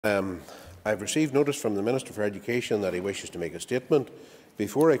I've received notice from the Minister for Education that he wishes to make a statement.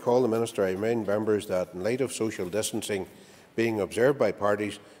 Before I call the Minister, I remind members that in light of social distancing being observed by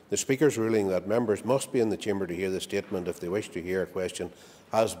parties, the Speaker's ruling that members must be in the chamber to hear the statement if they wish to hear a question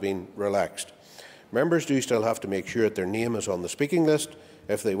has been relaxed. Members do still have to make sure that their name is on the speaking list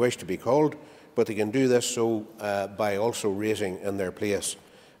if they wish to be called, but they can do this so by also raising in their place.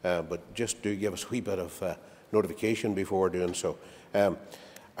 But just do give us a wee bit of notification before doing so.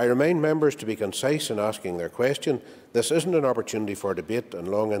 I remind members to be concise in asking their question. This isn't an opportunity for debate, and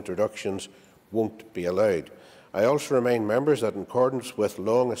long introductions won't be allowed. I also remind members that in accordance with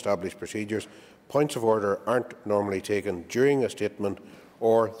long-established procedures, points of order aren't normally taken during a statement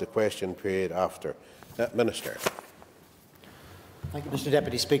or the question period after. Minister. Thank you, Mr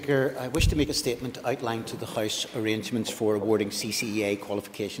Deputy Speaker. I wish to make a statement to outline to the House arrangements for awarding CCEA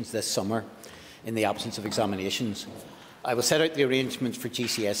qualifications this summer in the absence of examinations. I will set out the arrangements for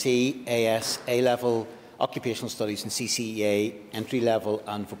GCSE, AS, A-level, occupational studies and CCEA entry-level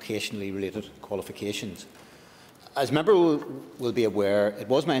and vocationally related qualifications. As members will be aware, it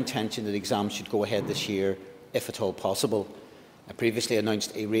was my intention that exams should go ahead this year, if at all possible. I previously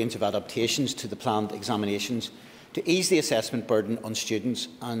announced a range of adaptations to the planned examinations to ease the assessment burden on students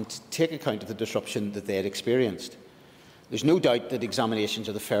and take account of the disruption that they had experienced. There is no doubt that examinations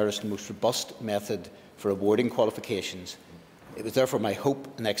are the fairest and most robust method for awarding qualifications. It was therefore my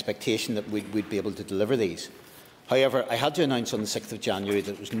hope and expectation that we would be able to deliver these. However, I had to announce on the 6th of January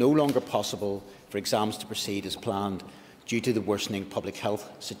that it was no longer possible for exams to proceed as planned due to the worsening public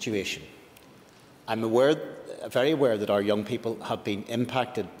health situation. I am very aware that our young people have been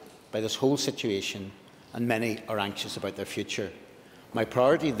impacted by this whole situation, and many are anxious about their future. My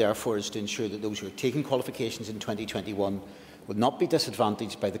priority, therefore, is to ensure that those who are taking qualifications in 2021 will not be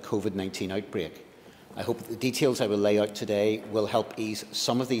disadvantaged by the COVID-19 outbreak. I hope that the details I will lay out today will help ease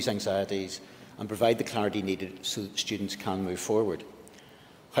some of these anxieties and provide the clarity needed so that students can move forward.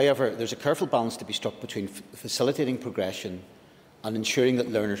 However, there is a careful balance to be struck between facilitating progression and ensuring that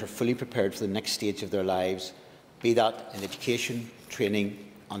learners are fully prepared for the next stage of their lives, be that in education,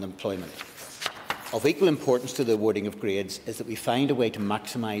 training and employment. Of equal importance to the awarding of grades is that we find a way to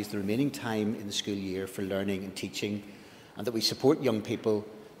maximise the remaining time in the school year for learning and teaching, and that we support young people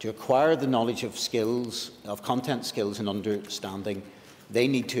to acquire the knowledge of skills, of content skills and understanding they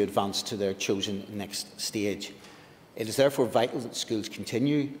need to advance to their chosen next stage. It is therefore vital that schools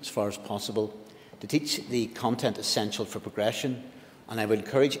continue, as far as possible, to teach the content essential for progression, and I would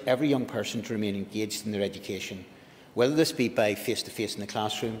encourage every young person to remain engaged in their education, whether this be by face-to-face in the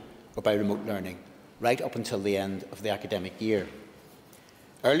classroom or by remote learning, right up until the end of the academic year.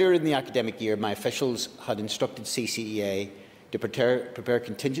 Earlier in the academic year, my officials had instructed CCEA to prepare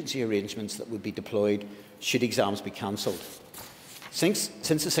contingency arrangements that would be deployed should exams be cancelled. Since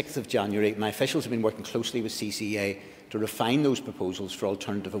the 6th of January, my officials have been working closely with CCEA to refine those proposals for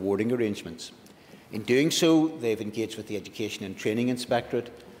alternative awarding arrangements. In doing so, they have engaged with the Education and Training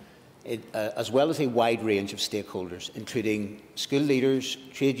Inspectorate, as well as a wide range of stakeholders, including school leaders,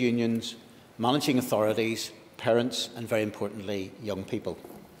 trade unions, managing authorities, parents and, very importantly, young people.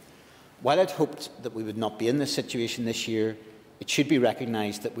 While I had hoped that we would not be in this situation this year, it should be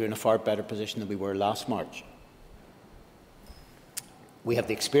recognised that we are in a far better position than we were last March. We have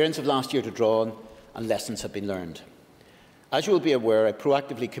the experience of last year to draw on, and lessons have been learned. As you will be aware, I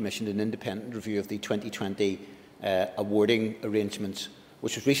proactively commissioned an independent review of the 2020 awarding arrangements,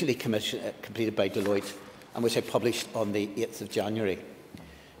 which was recently completed by Deloitte and which I published on the 8th of January.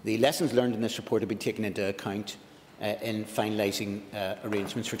 The lessons learned in this report have been taken into account in finalising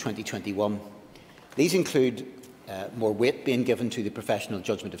arrangements for 2021. These include more weight being given to the professional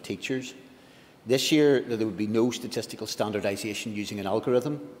judgment of teachers. This year, there will be no statistical standardisation using an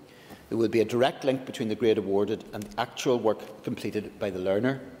algorithm. There will be a direct link between the grade awarded and the actual work completed by the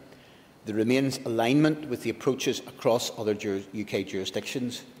learner. There remains alignment with the approaches across other UK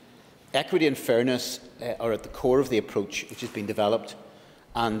jurisdictions. Equity and fairness are at the core of the approach which has been developed,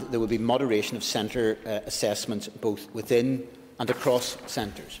 and there will be moderation of centre assessments both within and across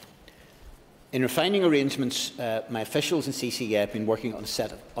centres. In refining arrangements, my officials in CCEA have been working on a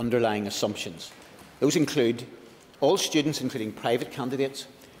set of underlying assumptions. Those include all students, including private candidates,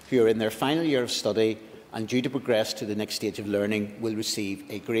 who are in their final year of study and due to progress to the next stage of learning will receive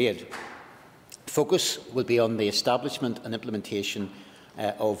a grade. Focus will be on the establishment and implementation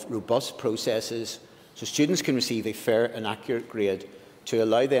of robust processes so students can receive a fair and accurate grade to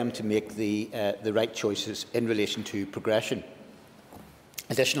allow them to make the right choices in relation to progression.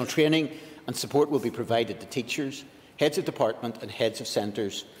 Additional training and support will be provided to teachers, heads of department and heads of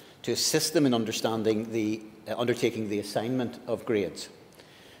centres to assist them in undertaking the assignment of grades.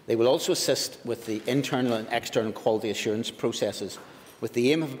 They will also assist with the internal and external quality assurance processes, with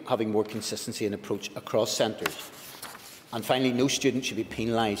the aim of having more consistency in approach across centres. And finally, no student should be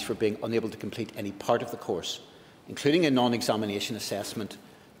penalised for being unable to complete any part of the course, including a non-examination assessment,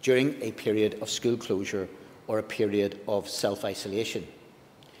 during a period of school closure or a period of self-isolation.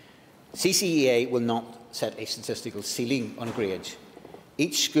 CCEA will not set a statistical ceiling on grades.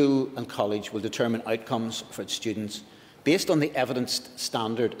 Each school and college will determine outcomes for its students based on the evidenced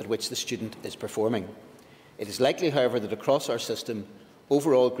standard at which the student is performing. It is likely, however, that across our system,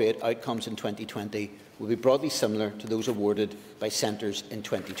 overall grade outcomes in 2020 will be broadly similar to those awarded by centres in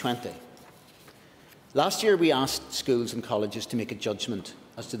 2020. Last year, we asked schools and colleges to make a judgment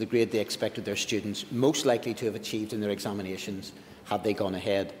as to the grade they expected their students most likely to have achieved in their examinations had they gone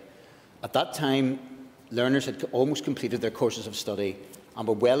ahead. At that time, learners had almost completed their courses of study and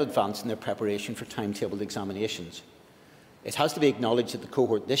were well advanced in their preparation for timetabled examinations. It has to be acknowledged that the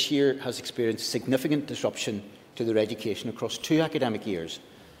cohort this year has experienced significant disruption to their education across 2 academic years,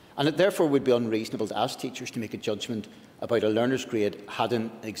 and it therefore would be unreasonable to ask teachers to make a judgment about a learner's grade had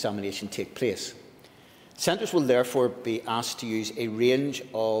an examination take place. Centres will therefore be asked to use a range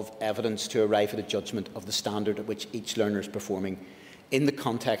of evidence to arrive at a judgment of the standard at which each learner is performing in the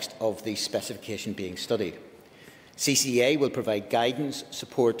context of the specification being studied. CCEA will provide guidance,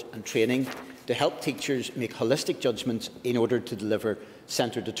 support and training to help teachers make holistic judgments in order to deliver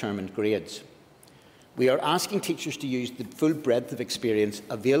centre-determined grades. We are asking teachers to use the full breadth of experience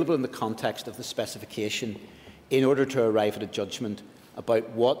available in the context of the specification in order to arrive at a judgment about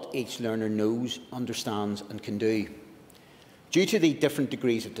what each learner knows, understands and can do. Due to the different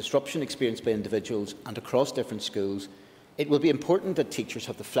degrees of disruption experienced by individuals and across different schools, it will be important that teachers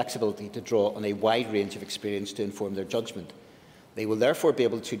have the flexibility to draw on a wide range of experience to inform their judgment. They will therefore be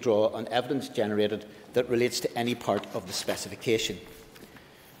able to draw on evidence generated that relates to any part of the specification.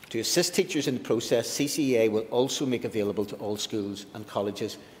 To assist teachers in the process, CCEA will also make available to all schools and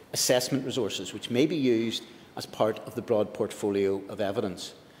colleges assessment resources which may be used as part of the broad portfolio of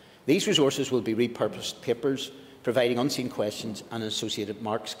evidence. These resources will be repurposed papers, providing unseen questions and an associated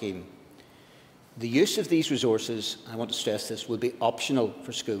mark scheme. The use of these resources, I want to stress this, will be optional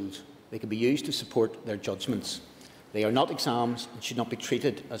for schools. They can be used to support their judgments. They are not exams and should not be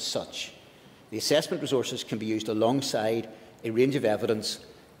treated as such. The assessment resources can be used alongside a range of evidence,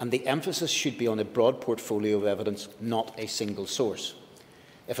 and the emphasis should be on a broad portfolio of evidence, not a single source.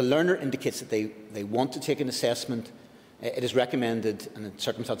 If a learner indicates that they want to take an assessment, it is recommended, and in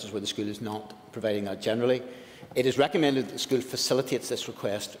circumstances where the school is not providing that generally, it is recommended that the school facilitates this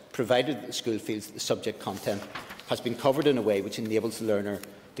request, provided that the school feels that the subject content has been covered in a way which enables the learner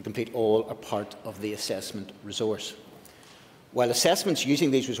to complete all or part of the assessment resource. While assessments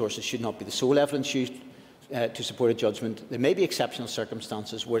using these resources should not be the sole evidence used to support a judgment, there may be exceptional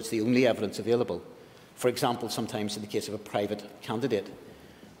circumstances where it's the only evidence available. For example, sometimes in the case of a private candidate.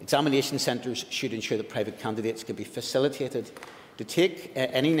 Examination centres should ensure that private candidates can be facilitated to take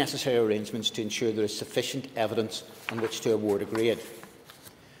any necessary arrangements to ensure there is sufficient evidence on which to award a grade.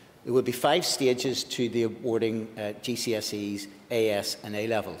 There will be 5 stages to the awarding GCSEs, AS and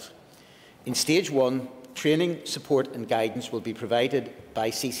A-levels. In Stage 1, training, support and guidance will be provided by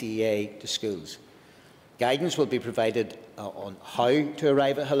CCEA to schools. Guidance will be provided on how to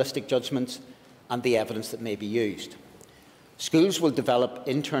arrive at holistic judgments and the evidence that may be used. Schools will develop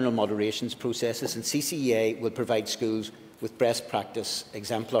internal moderations processes, and CCEA will provide schools with best practice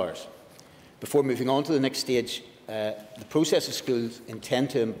exemplars. Before moving on to the next stage, the processes schools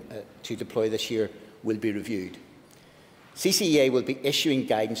intend to deploy this year will be reviewed. CCEA will be issuing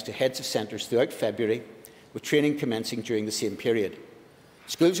guidance to heads of centres throughout February, with training commencing during the same period.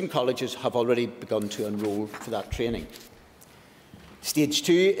 Schools and colleges have already begun to enrol for that training. Stage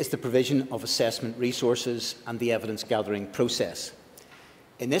 2 is the provision of assessment resources and the evidence gathering process.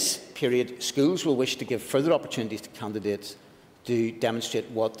 In this period, schools will wish to give further opportunities to candidates to demonstrate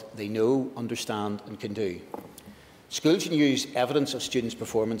what they know, understand and can do. Schools can use evidence of students'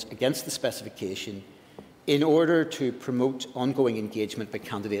 performance against the specification in order to promote ongoing engagement by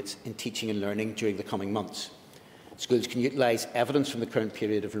candidates in teaching and learning during the coming months. Schools can utilise evidence from the current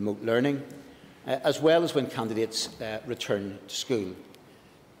period of remote learning, as well as when candidates return to school.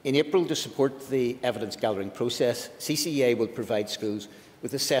 In April, to support the evidence gathering process, CCEA will provide schools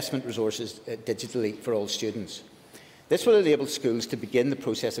with assessment resources digitally for all students. This will enable schools to begin the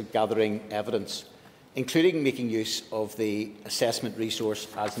process of gathering evidence, including making use of the assessment resource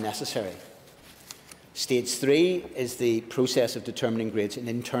as necessary. Stage 3 is the process of determining grades and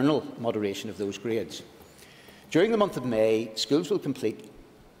internal moderation of those grades. During the month of May, schools will complete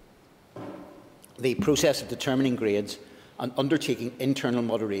the process of determining grades and undertaking internal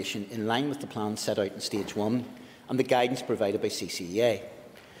moderation in line with the plan set out in Stage 1 and the guidance provided by CCEA.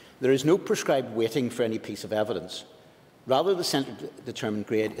 There is no prescribed weighting for any piece of evidence. Rather, the centre-determined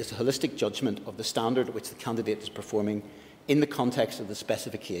grade is a holistic judgment of the standard at which the candidate is performing in the context of the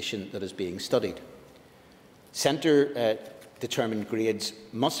specification that is being studied. Centre-determined grades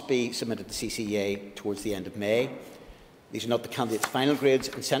must be submitted to CCEA towards the end of May. These are not the candidate's final grades,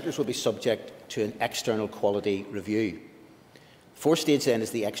 and centres will be subject to an external quality review. The fourth stage then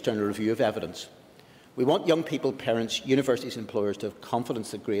is the external review of evidence. We want young people, parents, universities and employers to have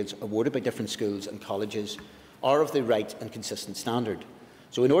confidence that grades awarded by different schools and colleges are of the right and consistent standard.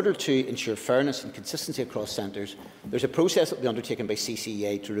 So in order to ensure fairness and consistency across centres, there is a process that will be undertaken by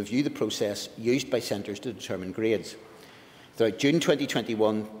CCEA to review the process used by centres to determine grades. Throughout June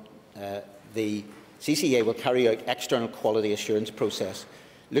 2021, the CCEA will carry out external quality assurance process,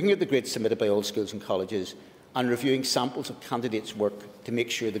 looking at the grades submitted by all schools and colleges and reviewing samples of candidates' work to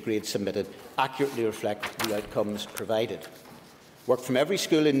make sure the grades submitted accurately reflect the outcomes provided. Work from every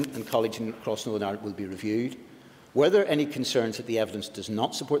school and college across Northern Ireland will be reviewed. Were there any concerns that the evidence does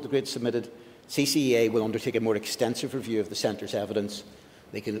not support the grades submitted, CCEA will undertake a more extensive review of the centre's evidence.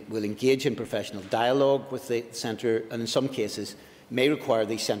 They will engage in professional dialogue with the centre and in some cases may require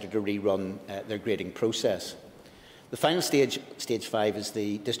the centre to rerun their grading process. The final stage, Stage 5, is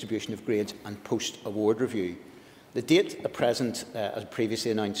the distribution of grades and post-award review. The date at present, as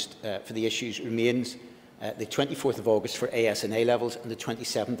previously announced, for the issues remains the 24th of August for AS and A levels and the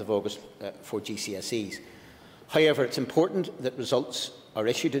 27th of August for GCSEs. However, it is important that results are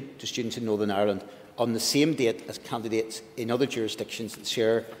issued to students in Northern Ireland on the same date as candidates in other jurisdictions that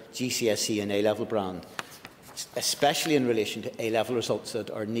share GCSE and A-level brand, especially in relation to A-level results that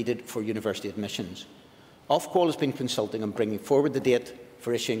are needed for university admissions. Ofqual has been consulting on bringing forward the date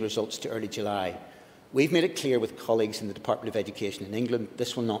for issuing results to early July. We've made it clear with colleagues in the Department of Education in England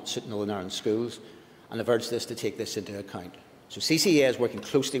this will not suit Northern Ireland schools, and have urged this to take this into account. So CCEA is working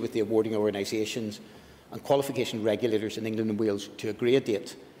closely with the awarding organisations and qualification regulators in England and Wales to agree a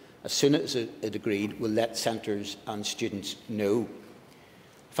date. As soon as it agreed, we'll let centres and students know.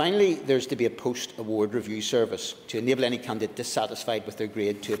 Finally, there is to be a post-award review service to enable any candidate dissatisfied with their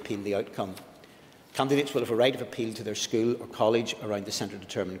grade to appeal the outcome. Candidates will have a right of appeal to their school or college around the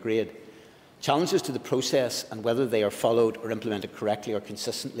centre-determined grade. Challenges to the process and whether they are followed or implemented correctly or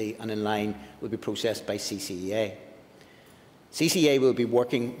consistently and in line will be processed by CCEA. CCEA will be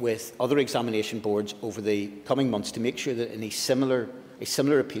working with other examination boards over the coming months to make sure that a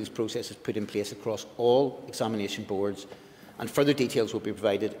similar appeals process is put in place across all examination boards, and further details will be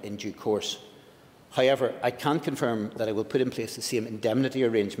provided in due course. However, I can confirm that I will put in place the same indemnity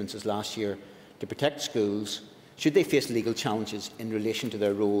arrangements as last year to protect schools should they face legal challenges in relation to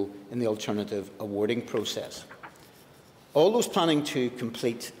their role in the alternative awarding process. All those planning to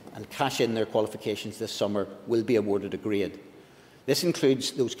complete and cash in their qualifications this summer will be awarded a grade. This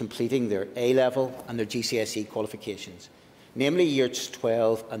includes those completing their A-level and their GCSE qualifications, namely Years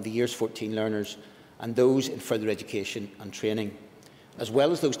 12 and the Years 14 learners, and those in further education and training, as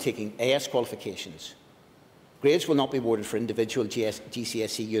well as those taking AS qualifications. Grades will not be awarded for individual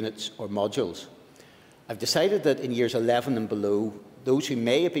GCSE units or modules. I've decided that in Years 11 and below, those who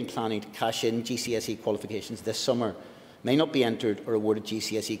may have been planning to cash in GCSE qualifications this summer may not be entered or awarded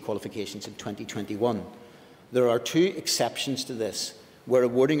GCSE qualifications in 2021. There are two exceptions to this, where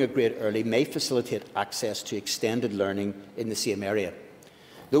awarding a grade early may facilitate access to extended learning in the same area.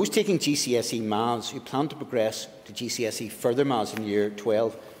 Those taking GCSE Maths who plan to progress to GCSE Further Maths in Year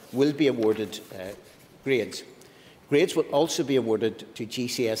 12 will be awarded grades. Grades will also be awarded to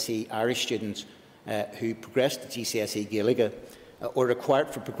GCSE Irish students who progress to GCSE Gaeilge or required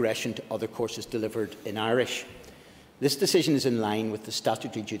for progression to other courses delivered in Irish. This decision is in line with the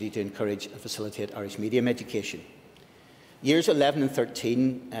statutory duty to encourage and facilitate Irish medium education. Years 11 and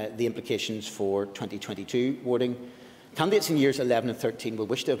 13, the implications for 2022 awarding. Candidates in Years 11 and 13 will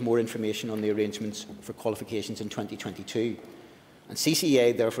wish to have more information on the arrangements for qualifications in 2022. And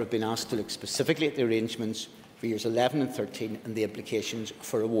CCEA therefore have been asked to look specifically at the arrangements for Years 11 and 13 and the implications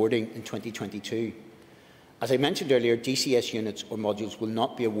for awarding in 2022. As I mentioned earlier, GCS units or modules will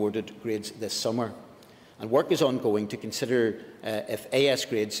not be awarded grades this summer, and work is ongoing to consider if AS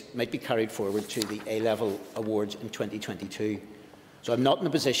grades might be carried forward to the A-level awards in 2022. So I'm not in a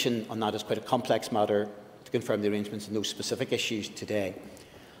position on that. It's quite a complex matter to confirm the arrangements and those specific issues today.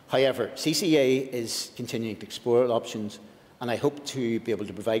 However, CCEA is continuing to explore options, and I hope to be able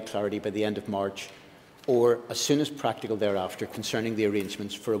to provide clarity by the end of March or as soon as practical thereafter concerning the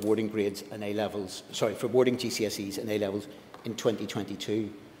arrangements for awarding grades and for awarding GCSEs and A-levels in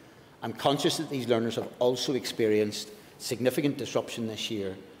 2022. I'm conscious that these learners have also experienced significant disruption this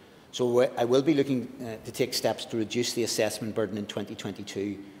year. So I will be looking to take steps to reduce the assessment burden in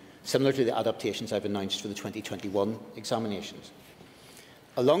 2022, similar to the adaptations I've announced for the 2021 examinations.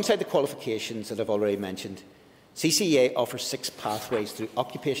 Alongside the qualifications that I've already mentioned, CCEA offers 6 pathways through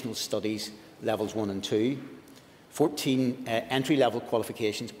occupational studies levels 1 and 2, 14 entry-level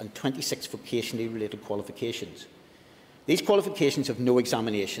qualifications and 26 vocationally related qualifications. These qualifications have no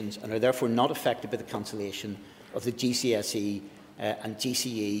examinations and are therefore not affected by the cancellation of the GCSE and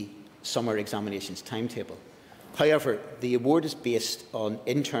GCE summer examinations timetable. However, the award is based on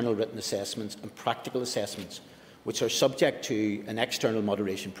internal written assessments and practical assessments, which are subject to an external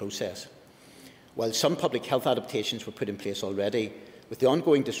moderation process. While some public health adaptations were put in place already, with the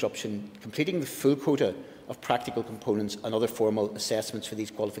ongoing disruption, completing the full quota of practical components and other formal assessments for these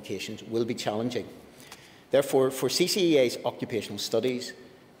qualifications will be challenging. Therefore, for CCEA's occupational studies,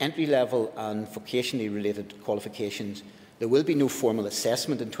 entry-level and vocationally related qualifications, there will be no formal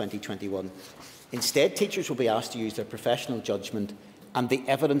assessment in 2021. Instead, teachers will be asked to use their professional judgment and the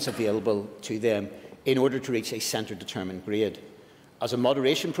evidence available to them in order to reach a centre-determined grade, as a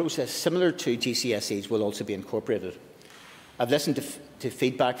moderation process similar to GCSEs will also be incorporated. I've listened to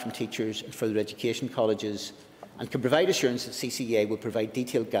feedback from teachers and further education colleges and can provide assurance that CCEA will provide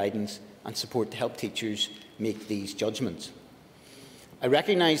detailed guidance and support to help teachers make these judgments. I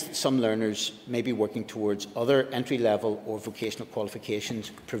recognise that some learners may be working towards other entry-level or vocational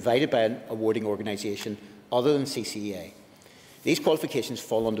qualifications provided by an awarding organisation other than CCEA. These qualifications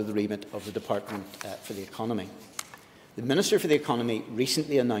fall under the remit of the Department for the Economy. The Minister for the Economy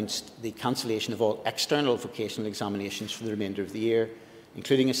recently announced the cancellation of all external vocational examinations for the remainder of the year,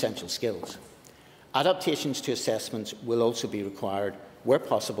 including essential skills. Adaptations to assessments will also be required, where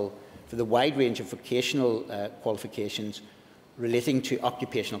possible, for the wide range of vocational qualifications relating to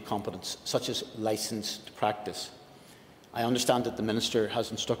occupational competence, such as licence to practice. I understand that the Minister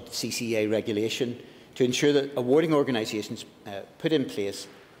has instructed CCEA regulation to ensure that awarding organisations put in place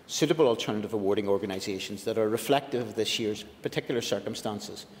suitable alternative awarding organisations that are reflective of this year's particular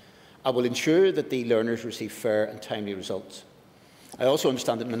circumstances. I will ensure that the learners receive fair and timely results. I also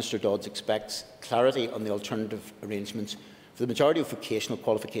understand that Minister Dodds expects clarity on the alternative arrangements for the majority of vocational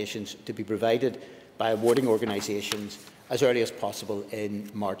qualifications to be provided by awarding organisations as early as possible in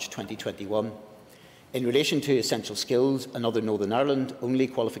March 2021. In relation to essential skills and other Northern Ireland only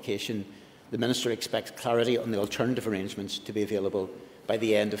qualification, the Minister expects clarity on the alternative arrangements to be available by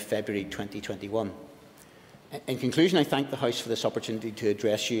the end of February 2021. In conclusion, I thank the House for this opportunity to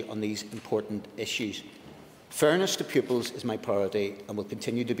address you on these important issues. Fairness to pupils is my priority and will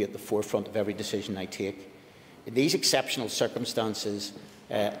continue to be at the forefront of every decision I take. In these exceptional circumstances,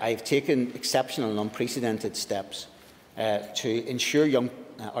 I have taken exceptional and unprecedented steps to ensure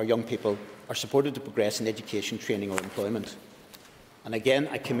our young people are supported to progress in education, training or employment. And again,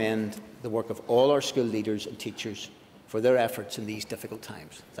 I commend the work of all our school leaders and teachers for their efforts in these difficult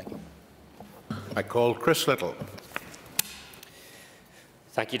times. Thank you. I call Chris Little.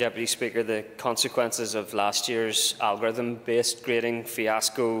 Thank you, Deputy Speaker. The consequences of last year's algorithm-based grading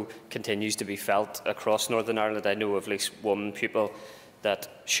fiasco continues to be felt across Northern Ireland. I know of at least one pupil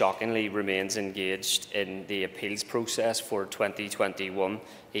that shockingly remains engaged in the appeals process for 2021,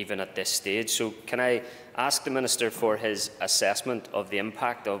 even at this stage. So can I ask the Minister for his assessment of the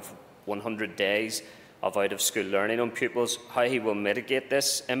impact of 100 days of out-of-school learning on pupils, how he will mitigate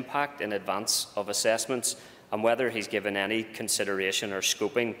this impact in advance of assessments, and whether he's given any consideration or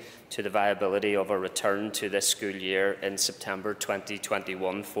scoping to the viability of a return to this school year in September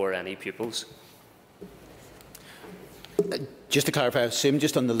 2021 for any pupils? Just to clarify, I assume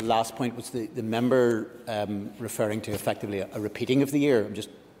just on the last point, was the member referring to effectively a repeating of the year? I'm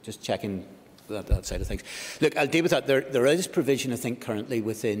just checking that side of things. Look, I'll deal with that. There is provision, I think, currently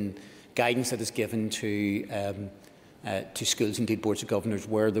within guidance that is given to schools, indeed boards of governors,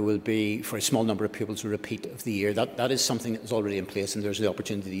 where there will be, for a small number of pupils, a repeat of the year. That is something that is already in place, and there's the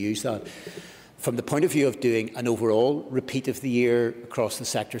opportunity to use that. From the point of view of doing an overall repeat of the year across the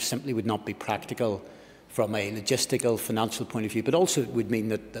sector, simply would not be practical from a logistical, financial point of view, but also it would mean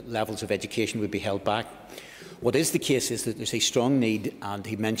that levels of education would be held back. What is the case is that there's a strong need, and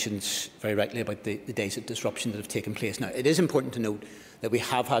he mentions very rightly about the days of disruption that have taken place. Now, it is important to note that we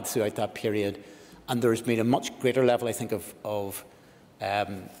have had throughout that period, and there has been a much greater level, I think, of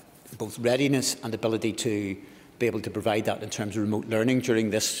both readiness and ability to be able to provide that in terms of remote learning during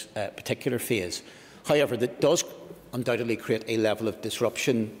this particular phase. However, that does undoubtedly create a level of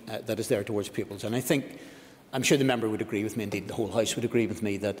disruption that is there towards pupils. And I think I'm sure the member would agree with me, indeed the whole House would agree with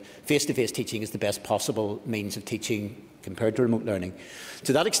me, that face-to-face teaching is the best possible means of teaching compared to remote learning.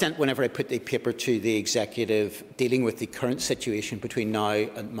 To that extent, whenever I put the paper to the Executive dealing with the current situation between now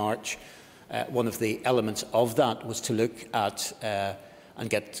and March, one of the elements of that was to look at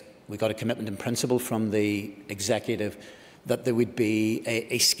we got a commitment in principle from the Executive that there would be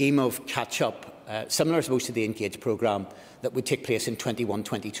a scheme of catch-up, similar I suppose to the Engage programme, that would take place in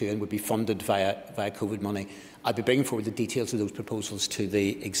 21-22 and would be funded via COVID money. I'll be bringing forward the details of those proposals to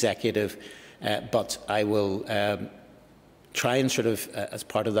the Executive, but I will try and as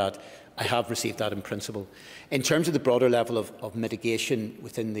part of that, I have received that in principle. In terms of the broader level of mitigation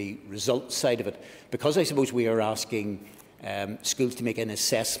within the results side of it, because I suppose we are asking schools to make an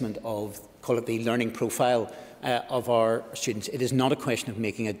assessment of, call it the learning profile of our students, it is not a question of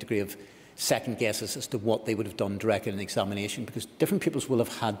making a degree of second guesses as to what they would have done directly in an examination, because different pupils will have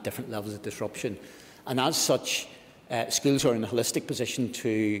had different levels of disruption. And as such, schools are in a holistic position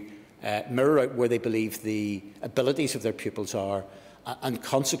to mirror out where they believe the abilities of their pupils are, and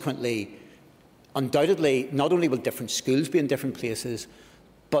consequently, undoubtedly, not only will different schools be in different places,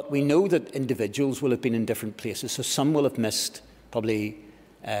 but we know that individuals will have been in different places. So some will have missed, probably,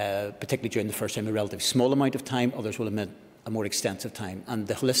 particularly during the first time, a relatively small amount of time. Others will have missed a more extensive time. And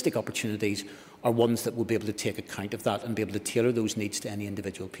the holistic opportunities are ones that will be able to take account of that and be able to tailor those needs to any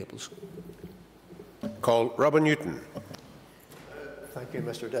individual pupils. Call Robin Newton. Thank you,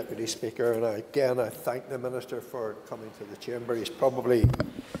 Mr Deputy Speaker. And again, I thank the Minister for coming to the Chamber. He's probably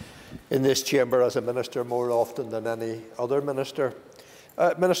in this Chamber as a Minister more often than any other Minister.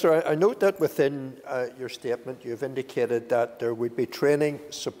 Minister, I note that within your statement you've indicated that there would be training,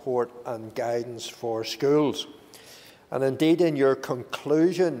 support and guidance for schools. And indeed, in your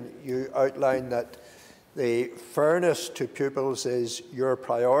conclusion, you outline that the fairness to pupils is your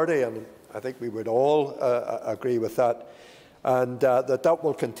priority, and I think we would all agree with that, and that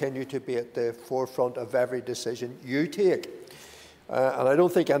will continue to be at the forefront of every decision you take. And I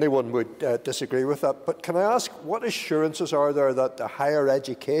don't think anyone would disagree with that. But can I ask, what assurances are there that the higher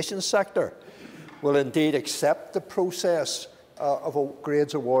education sector will indeed accept the process of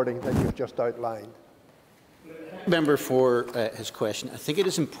grades awarding that you've just outlined? Member for his question. I think it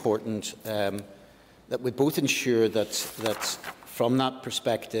is important that we both ensure that from that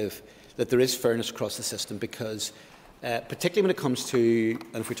perspective that there is fairness across the system, because particularly when it comes to,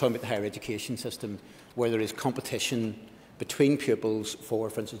 and if we're talking about the higher education system, where there is competition between pupils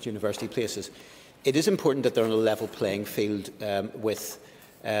for instance, university places, it is important that they're on a level playing field with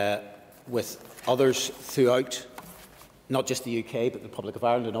others throughout, not just the UK, but the Republic of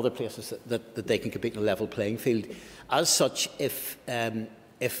Ireland and other places that they can compete on a level playing field. As such, if the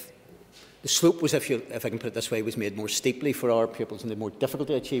slope was, if I can put it this way, was made more steeply for our pupils and they're more difficult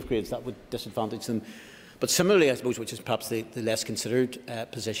to achieve grades, that would disadvantage them. But similarly, I suppose, which is perhaps the less considered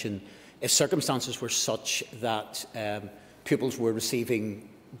position, if circumstances were such that pupils were receiving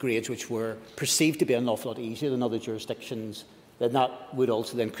grades which were perceived to be an awful lot easier than other jurisdictions, then that would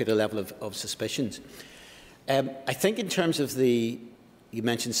also then create a level of suspicions. I think in terms of you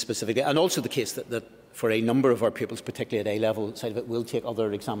mentioned specifically, and also the case that for a number of our pupils, particularly at A-level side of it, will take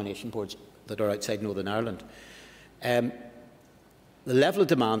other examination boards that are outside Northern Ireland. The level of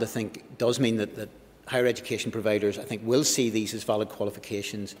demand, I think, does mean that higher education providers, I think, will see these as valid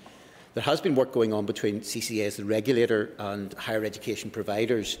qualifications. There has been work going on between CCEA as the regulator and higher education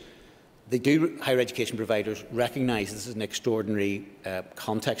providers. Higher education providers recognise this is an extraordinary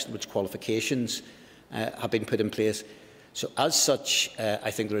context in which qualifications have been put in place. So as such,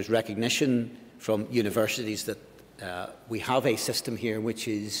 I think there is recognition from universities that we have a system here which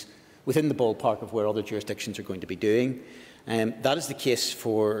is within the ballpark of where other jurisdictions are going to be doing. That is the case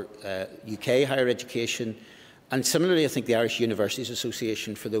for UK higher education. And similarly, I think the Irish Universities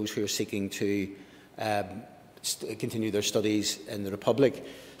Association, for those who are seeking to continue their studies in the Republic,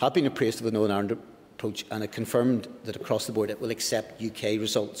 have been appraised of the Northern Ireland approach and have confirmed that across the board it will accept UK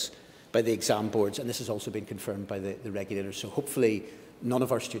results by the exam boards, and this has also been confirmed by the regulators. So hopefully none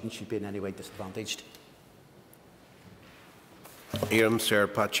of our students should be in any way disadvantaged. Ian Sir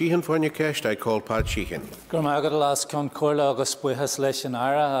Pat Sheehan for Newcastle. I call Pat Sheehan. I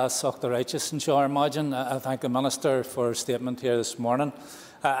thank the Minister for his statement here this morning.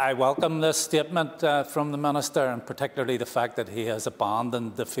 I welcome this statement from the Minister, and particularly the fact that he has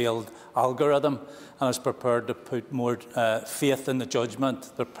abandoned the failed algorithm and is prepared to put more faith in the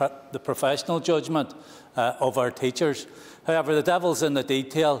judgment, the professional judgment of our teachers. However, the devil's in the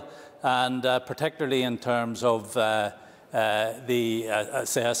detail, and particularly in terms of the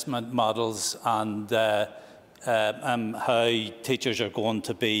assessment models and how teachers are going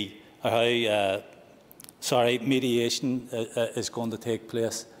to be, how mediation is going to take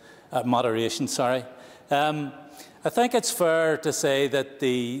place. Moderation, sorry. I think it's fair to say that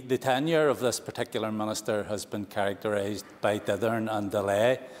the tenure of this particular minister has been characterised by dithering and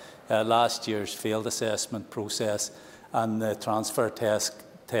delay. Last year's failed assessment process and the transfer test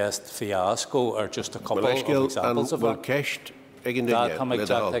fiasco are just a couple of examples of that.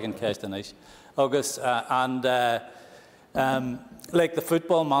 August like the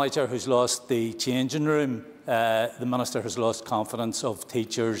football manager who's lost the changing room, the minister has lost confidence of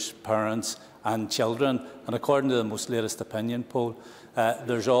teachers, parents and children, and according to the most latest opinion poll,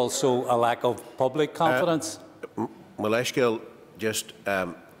 there's also a lack of public confidence.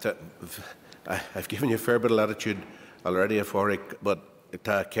 I've given you a fair bit of latitude already, but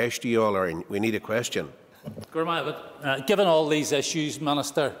cash to you all, or we need a question. Given all these issues,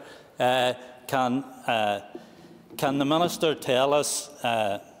 Minister, can the Minister tell us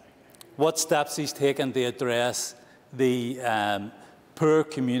what steps he's taken to address the poor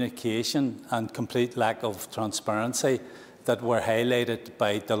communication and complete lack of transparency that were highlighted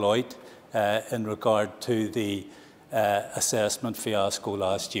by Deloitte in regard to the assessment fiasco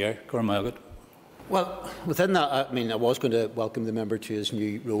last year? Well, within that, I mean, I was going to welcome the member to his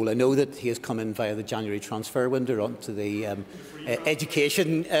new role. I know that he has come in via the January transfer window onto the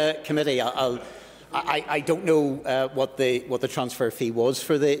Education Committee. I don't know what the transfer fee was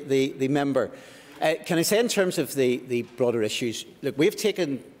for the member. Can I say, in terms of the broader issues, look, we've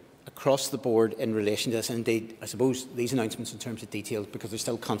taken across the board in relation to this, and indeed, I suppose these announcements in terms of details, because there's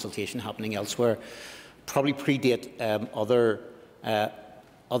still consultation happening elsewhere, probably predate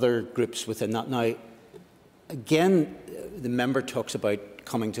other groups within that. Now, again, the member talks about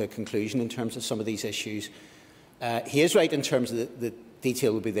coming to a conclusion in terms of some of these issues. He is right in terms of the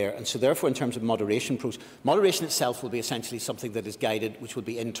detail will be there, and so therefore in terms of moderation itself will be essentially something that is guided, which will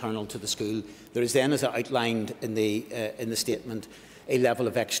be internal to the school. There is then, as I outlined in the statement, a level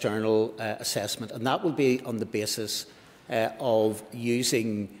of external assessment, and that will be on the basis of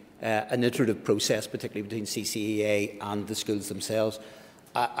using an iterative process, particularly between CCEA and the schools themselves.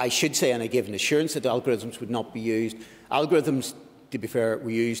 I should say, and I gave an assurance, that algorithms would not be used. Algorithms, to be fair, were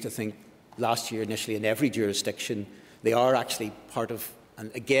used, I think, last year initially in every jurisdiction. They are actually part of,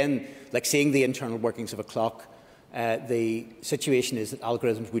 and again, like seeing the internal workings of a clock, the situation is that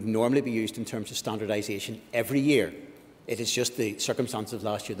algorithms would normally be used in terms of standardisation every year. It is just the circumstances of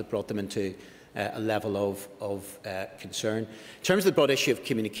last year that brought them into a level of concern. In terms of the broad issue of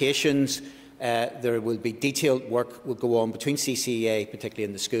communications, there will be detailed work will go on between CCEA, particularly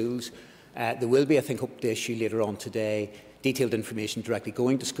in the schools. There will be, I think, up the issue later on today, detailed information directly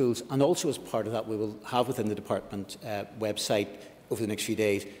going to schools, and also as part of that we will have within the department website over the next few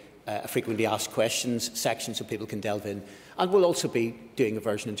days a frequently asked questions section so people can delve in, and we'll also be doing a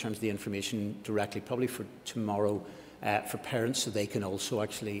version in terms of the information directly, probably for tomorrow, for parents, so they can also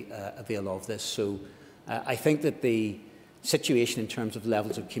actually avail of this. So I think that the situation in terms of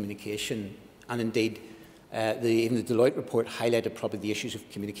levels of communication, and indeed even the Deloitte report highlighted probably the issues of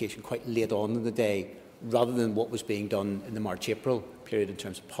communication quite late on in the day, rather than what was being done in the March-April period in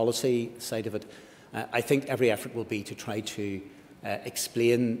terms of policy side of it. I think every effort will be to try to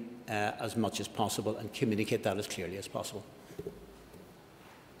explain as much as possible and communicate that as clearly as possible.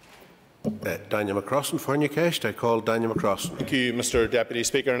 Daniel McCrossan for Newcastle. I call Daniel McCrossan. Thank you, Mr Deputy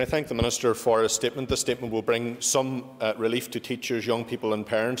Speaker, and I thank the Minister for his statement. This statement will bring some relief to teachers, young people and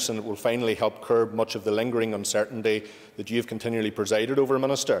parents, and it will finally help curb much of the lingering uncertainty that you have continually presided over,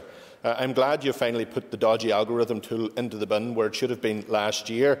 Minister. I'm glad you have finally put the dodgy algorithm tool into the bin where it should have been last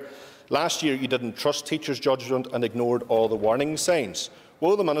year. Last year you didn't trust teachers' judgment and ignored all the warning signs.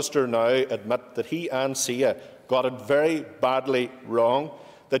 Will the Minister now admit that he and CCEA got it very badly wrong,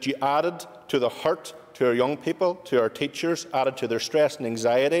 that you added to the hurt to our young people, to our teachers, added to their stress and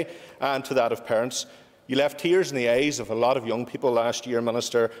anxiety and to that of parents? You left tears in the eyes of a lot of young people last year,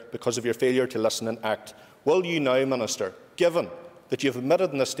 Minister, because of your failure to listen and act. Will you now, Minister, given that you have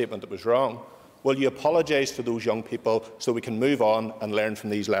admitted in this statement it was wrong, will you apologise to those young people so we can move on and learn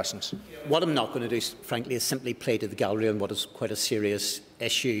from these lessons? What I'm not going to do, frankly, is simply play to the gallery on what is quite a serious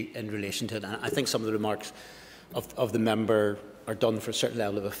issue in relation to it. And I think some of the remarks of the member are done for a certain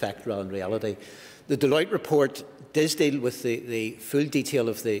level of effect rather than reality. The Deloitte report does deal with the full detail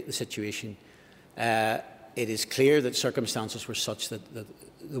of the situation. It is clear that circumstances were such that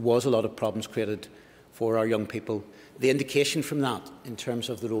there was a lot of problems created for our young people. The indication from that, in terms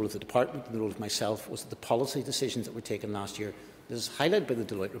of the role of the department and the role of myself, was that the policy decisions that were taken last year, this is highlighted by the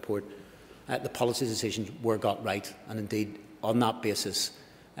Deloitte report, the policy decisions were got right, and indeed on that basis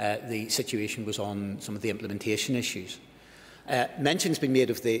the situation was on some of the implementation issues. Mention's been made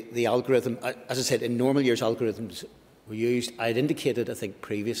of the algorithm. As I said, in normal years, algorithms were used. I had indicated, I think,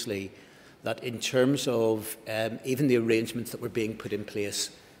 previously that in terms of even the arrangements that were being put in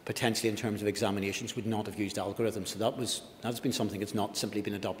place, potentially in terms of examinations, would not have used algorithms. So that's been something that's not simply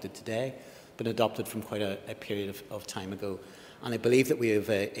been adopted today, but adopted from quite a period of time ago. And I believe that we have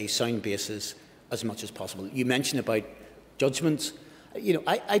a sound basis as much as possible. You mentioned about judgments.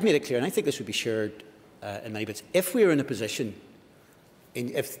 I've made it clear, and I think this would be shared in many bits. If we are in a position,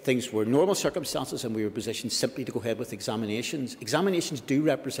 if things were normal circumstances and we were positioned simply to go ahead with examinations, examinations do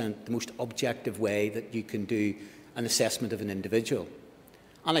represent the most objective way that you can do an assessment of an individual.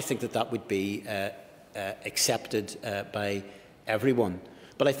 And I think that would be accepted by everyone.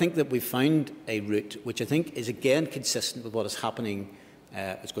 But I think that we've found a route which I think is again consistent with what is happening,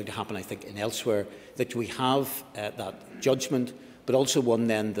 is going to happen, I think, in elsewhere, that we have that judgment, but also one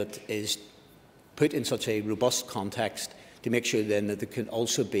then that is put in such a robust context to make sure then that there can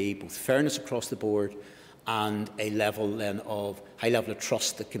also be both fairness across the board and a level then of high level of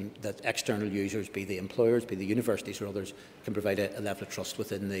trust that external users, be they employers, be they universities or others, can provide a level of trust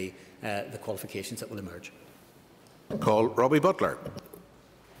within the qualifications that will emerge. Call Robbie Butler.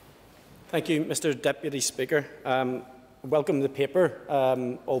 Thank you, Mr Deputy Speaker. Welcome the paper,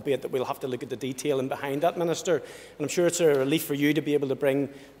 albeit that we'll have to look at the detail and behind that, Minister. And I'm sure it's a relief for you to be able to bring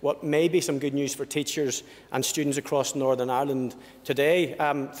what may be some good news for teachers and students across Northern Ireland today.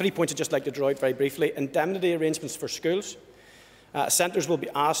 3 points I'd just like to draw out very briefly. Indemnity arrangements for schools. Centres will be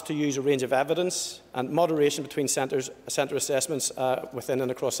asked to use a range of evidence and moderation between centre assessments within and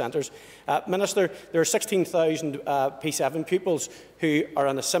across centres. Minister, there are 16,000 P7 pupils who are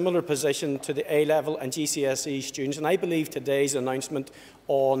in a similar position to the A-level and GCSE students, and I believe today's announcement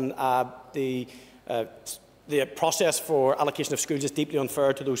on the process for allocation of schools is deeply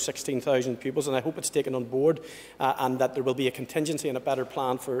unfair to those 16,000 pupils, and I hope it's taken on board and that there will be a contingency and a better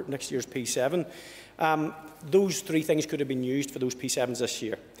plan for next year's P7. Those three things could have been used for those P7s this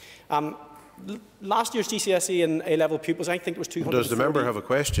year. Last year's GCSE and A-level pupils, I think it was 240. Does the member have a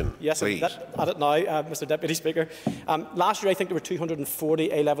question? Yes, please. At it now, Mr Deputy Speaker. Last year, I think there were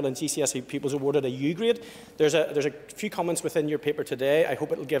 240 A-level and GCSE pupils awarded a U grade. There's a few comments within your paper today. I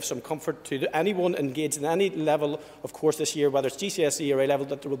hope it will give some comfort to anyone engaged in any level of course this year, whether it's GCSE or A-level,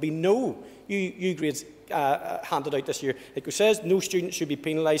 that there will be no U grades handed out this year. It says no student should be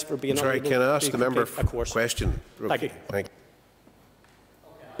penalised for being unable to complete a course. Sorry, can I ask the member a question? Thank you. Thank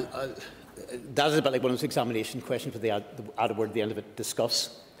you. That is a bit like one of those examination questions with the added word at the end of it,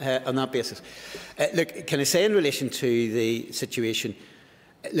 discuss, on that basis. Look, can I say in relation to the situation,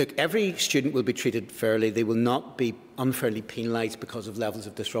 look, every student will be treated fairly. They will not be unfairly penalised because of levels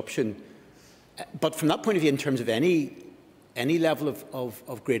of disruption. But from that point of view, in terms of any level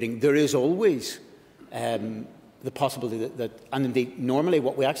of grading, there is always the possibility that, and indeed normally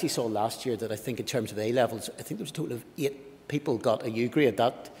what we actually saw last year, that I think in terms of A-levels, I think there was a total of 8 people got a U grade.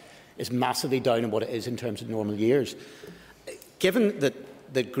 That is massively down on what it is in terms of normal years. Given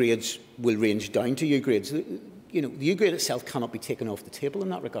that grades will range down to U grades, the U grade itself cannot be taken off the table in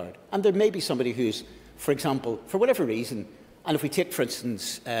that regard. And there may be somebody who's, for example, for whatever reason, and if we take, for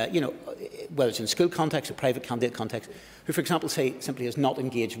instance, whether it's in school context or private candidate context, who, for example, say simply has not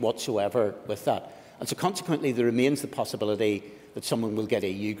engaged whatsoever with that. And so consequently, there remains the possibility that someone will get a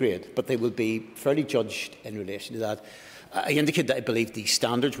U grade, but they will be fairly judged in relation to that. I indicate that I believe the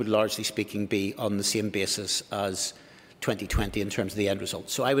standards would, largely speaking, be on the same basis as 2020 in terms of the end result.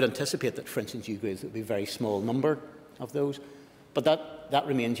 So I would anticipate that, for instance, U grades would be a very small number of those. But that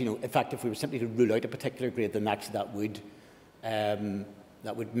remains, in fact, if we were simply to rule out a particular grade, then actually that would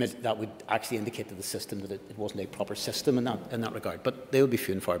actually indicate to the system that it wasn't a proper system in that regard. But they will be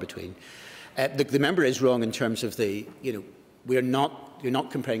few and far between. The member is wrong in terms of you're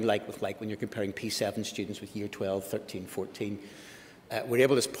not comparing like with like when you're comparing P7 students with Year 12, 13, 14. We're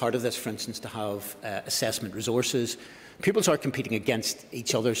able, as part of this, for instance, to have assessment resources. Pupils are competing against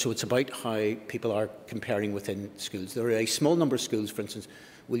each other, so it's about how people are comparing within schools. There are a small number of schools, for instance,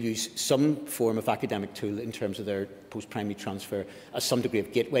 will use some form of academic tool in terms of their post-primary transfer as some degree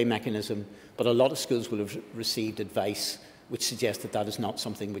of gateway mechanism, but a lot of schools will have received advice which suggests that that is not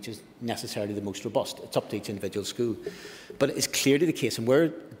something which is necessarily the most robust. It's up to each individual school. But it is clearly the case, and where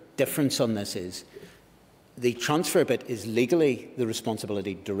the difference on this is, the transfer bit is legally the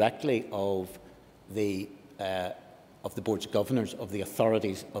responsibility directly of the boards of governors, of the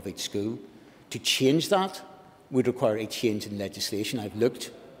authorities of each school. To change that would require a change in legislation. I've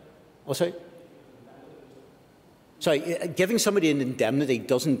looked. Oh, sorry? Sorry, giving somebody an indemnity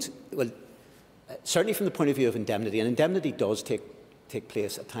doesn't, well, certainly from the point of view of indemnity, and indemnity does take take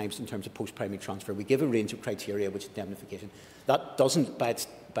place at times in terms of post-primary transfer. We give a range of criteria, which is indemnification. That doesn't, by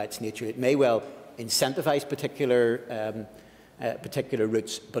its nature, it may well incentivise particular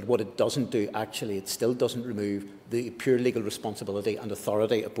routes, but what it doesn't do, actually, it still doesn't remove the pure legal responsibility and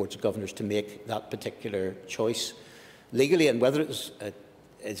authority of boards of governors to make that particular choice. Legally, and whether it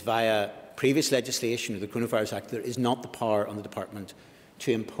is via previous legislation or the Coronavirus Act, there is not the power on the Department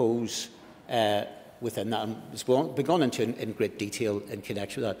to impose within that. And it's been gone into in great detail in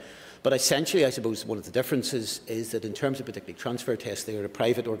connection with that. But essentially, I suppose one of the differences is that in terms of particularly transfer tests, they are a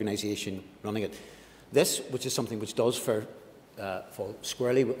private organisation running it. This, which is something which does fall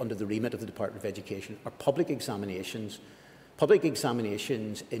squarely under the remit of the Department of Education, are public examinations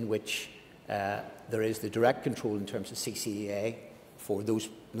in which there is the direct control in terms of CCEA for those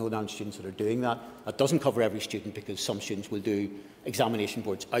Northern Ireland students that are doing that. That doesn't cover every student, because some students will do examination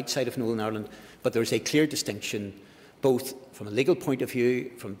boards outside of Northern Ireland, but there is a clear distinction, both from a legal point of view,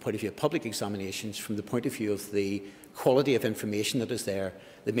 from the point of view of public examinations, from the point of view of the quality of information that is there,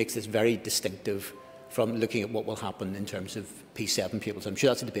 that makes this very distinctive from looking at what will happen in terms of P7 pupils. I'm sure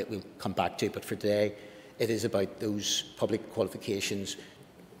that's a debate we'll come back to, but for today it is about those public qualifications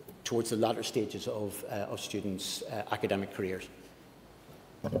towards the latter stages of students' academic careers.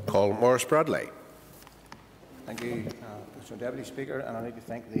 Call Morris Bradley. Thank you, Mr Deputy Speaker, and I'd like to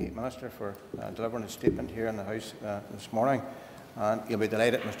thank the Minister for delivering a statement here in the House this morning. And you'll be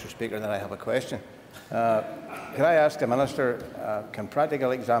delighted, Mr Speaker, that I have a question. Can I ask the Minister, can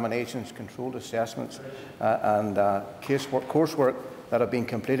practical examinations, controlled assessments and coursework that have been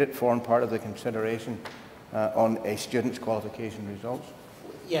completed form part of the consideration on a student's qualification results?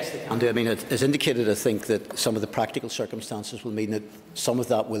 Yes, they can do. I mean, as indicated, I think that some of the practical circumstances will mean that some of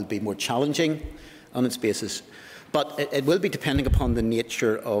that will be more challenging on its basis. But it will be depending upon the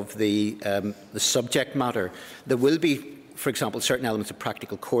nature of the subject matter. There will be, for example, certain elements of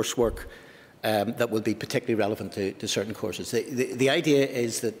practical coursework that will be particularly relevant to certain courses. The idea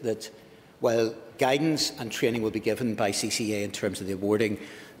is that while guidance and training will be given by CCEA in terms of the awarding,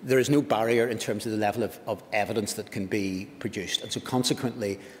 there is no barrier in terms of the level of evidence that can be produced. And so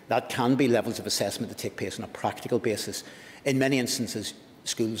consequently, that can be levels of assessment that take place on a practical basis. In many instances,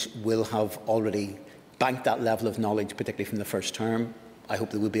 schools will have already banked that level of knowledge, particularly from the first term. I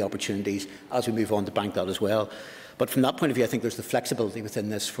hope there will be opportunities as we move on to bank that as well. But from that point of view, I think there's the flexibility within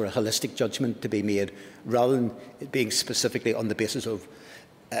this for a holistic judgment to be made, rather than it being specifically on the basis of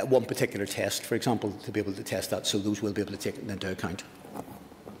one particular test, for example, to be able to test that. So those will be able to take it into account.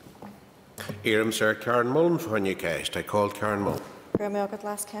 Éireann Sir Karen Mullen for Newcastle. I called Karen Mullen.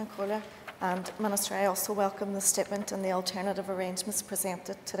 And Minister, I also welcome the statement and the alternative arrangements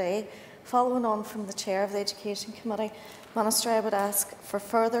presented today. Following on from the Chair of the Education Committee, Minister, I would ask for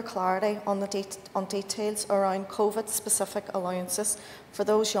further clarity on details around COVID-specific allowances for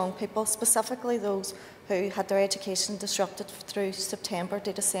those young people, specifically those who had their education disrupted through September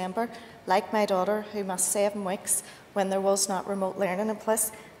to December, like my daughter, who missed 7 weeks when there was not remote learning in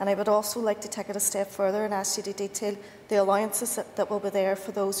place. And I would also like to take it a step further and ask you to detail the allowances that will be there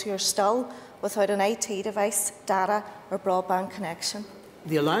for those who are still without an IT device, data or broadband connection.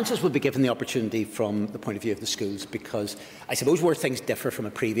 The allowances will be given the opportunity from the point of view of the schools, because I suppose where things differ from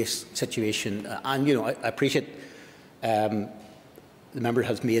a previous situation, and I appreciate the member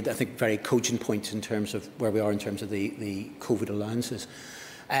has made, I think, very cogent points in terms of where we are in terms of the COVID allowances.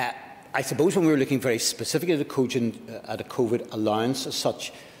 I suppose when we were looking very specifically at a COVID allowance as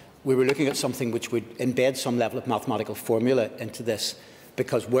such, we were looking at something which would embed some level of mathematical formula into this,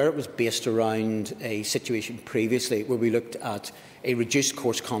 because where it was based around a situation previously where we looked at a reduced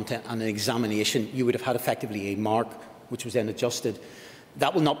course content and an examination, you would have had effectively a mark which was then adjusted.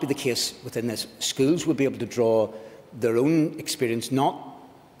 That will not be the case within this. Schools will be able to draw their own experience, not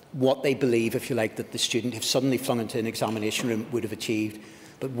what they believe, if you like, that the student, if suddenly flung into an examination room, would have achieved,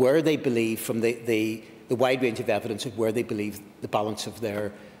 but where they believe, from the wide range of evidence, of where they believe the balance of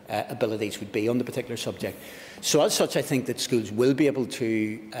their abilities would be on the particular subject. So as such, I think that schools will be able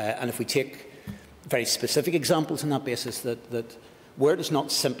to, and if we take very specific examples on that basis, that where it is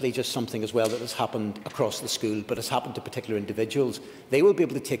not simply just something as well that has happened across the school, but has happened to particular individuals, they will be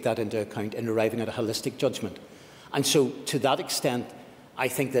able to take that into account in arriving at a holistic judgment. And so, to that extent, I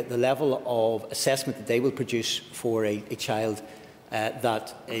think that the level of assessment that they will produce for a child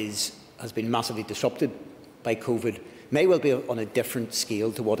that has been massively disrupted by COVID may well be on a different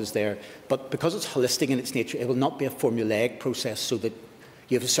scale to what is there. But because it's holistic in its nature, it will not be a formulaic process, so that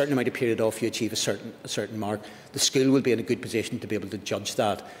you have a certain amount of period off, you achieve a certain mark. The school will be in a good position to be able to judge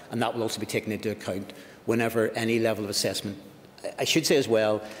that, and that will also be taken into account whenever any level of assessment. I should say as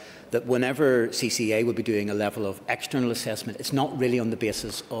well that whenever CCEA will be doing a level of external assessment, it's not really on the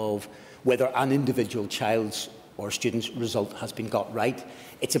basis of whether an individual child's or student's result has been got right.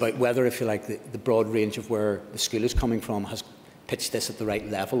 It's about whether, if you like, the broad range of where the school is coming from has pitched this at the right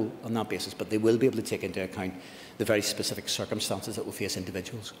level on that basis, but they will be able to take into account the very specific circumstances that will face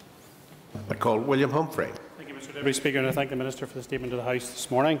individuals. I call William Humphrey. Thank you, Mr Deputy Speaker, and I thank the Minister for the statement to the House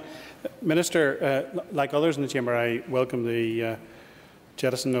this morning. Minister, like others in the Chamber, I welcome the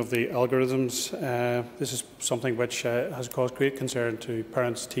jettison of the algorithms. This is something which has caused great concern to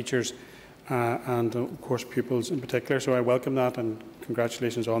parents, teachers and of course pupils in particular, so I welcome that and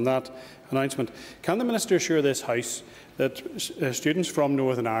congratulations on that announcement. Can the Minister assure this House that students from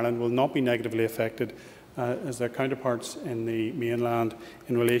Northern Ireland will not be negatively affected as their counterparts in the mainland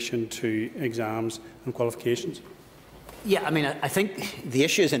in relation to exams and qualifications? Yeah, I mean, I think the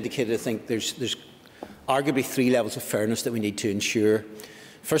issue is indicated. I think there's arguably 3 levels of fairness that we need to ensure.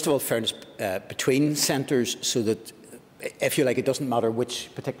 First of all, fairness between centres, so that, if you like, it doesn't matter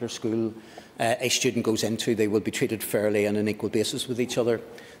which particular school a student goes into, they will be treated fairly on an equal basis with each other.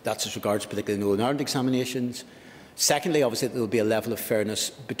 That's as regards particularly Northern Ireland examinations. Secondly, obviously, there will be a level of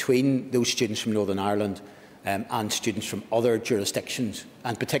fairness between those students from Northern Ireland and students from other jurisdictions,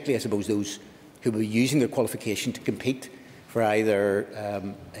 and particularly, I suppose, those who will be using their qualification to compete for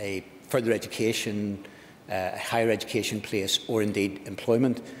either a further education, a higher education place, or indeed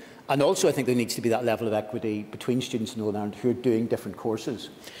employment. And also, I think there needs to be that level of equity between students in Northern Ireland who are doing different courses.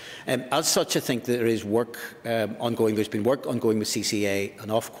 As such, I think there is work ongoing. There's been work ongoing with CCEA and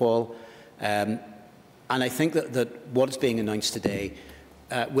Ofqual. And I think that what is being announced today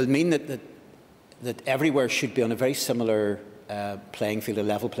will mean that everywhere should be on a very similar playing field, a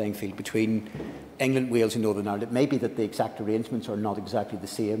level playing field between England, Wales and Northern Ireland. It may be that the exact arrangements are not exactly the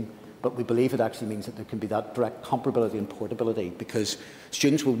same, but we believe it actually means that there can be that direct comparability and portability, because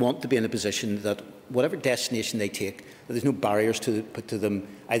students will want to be in a position that whatever destination they take, that there's no barriers put to them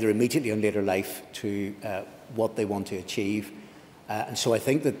either immediately or in later life to what they want to achieve. And so I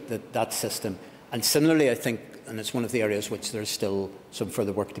think that system, and similarly I think, and it's one of the areas which there's still some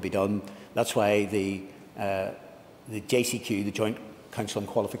further work to be done, that's why the JCQ, the Joint Council on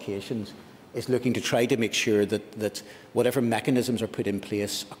Qualifications, is looking to try to make sure that whatever mechanisms are put in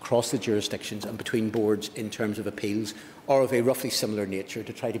place across the jurisdictions and between boards in terms of appeals are of a roughly similar nature,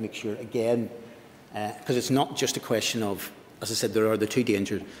 to try to make sure, again, because it's not just a question of, as I said, there are the 2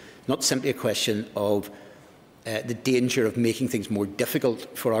 dangers, not simply a question of the danger of making things more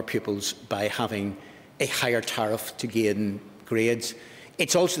difficult for our pupils by having a higher tariff to gain grades.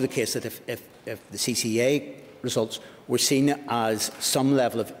 It's also the case that if the CCEA results were seen as some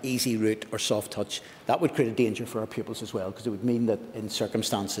level of easy route or soft touch, that would create a danger for our pupils as well, because it would mean that in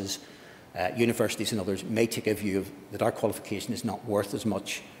circumstances universities and others may take a view of that our qualification is not worth as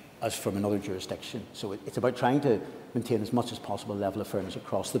much as from another jurisdiction. So it's about trying to maintain as much as possible a level of fairness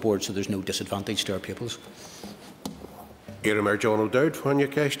across the board, so there's no disadvantage to our pupils. John O'Dowd, when you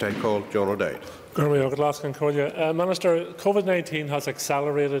cashed, I call John O'Dowd. Minister, COVID-19 has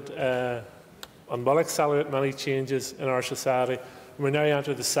accelerated and will accelerate many changes in our society. We now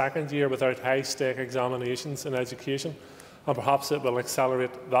enter the 2nd year without high-stake examinations in education, and perhaps it will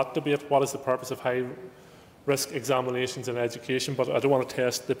accelerate that debate. What is the purpose of high-risk examinations in education? But I don't want to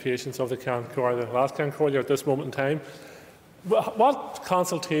test the patience of the last Cancrolia at this moment in time. What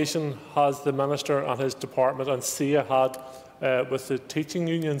consultation has the Minister and his department and CCEA had with the teaching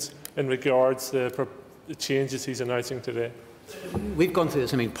unions in regards to the changes he's announcing today? We've gone through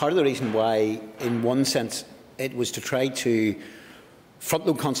this. I mean, part of the reason why, in one sense, it was to try to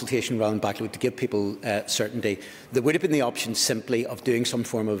front-load consultation rather than backload to give people certainty. There would have been the option simply of doing some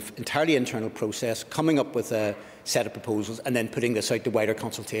form of entirely internal process, coming up with a set of proposals and then putting this out to wider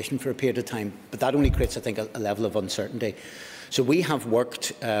consultation for a period of time. But that only creates, I think, a level of uncertainty. So we have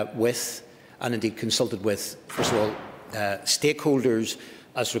worked with, and indeed consulted with, first of all, stakeholders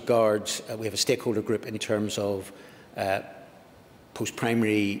as regards, we have a stakeholder group in terms of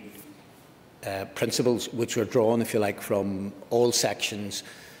post-primary principles, which are drawn, if you like, from all sections,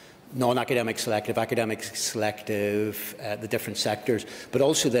 non-academic selective, academic selective, the different sectors, but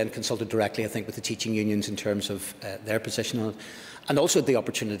also then consulted directly, I think, with the teaching unions in terms of their position on it, and also the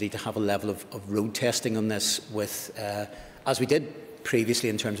opportunity to have a level of road testing on this with, as we did previously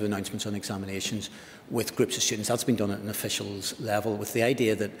in terms of announcements on examinations, with groups of students. That's been done at an officials level, with the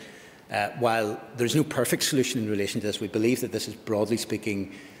idea that while there is no perfect solution in relation to this, we believe that this is, broadly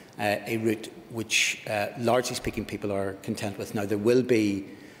speaking, a route which, largely speaking, people are content with. Now, there will be,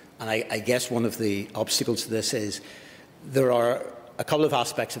 and I guess one of the obstacles to this is there are a couple of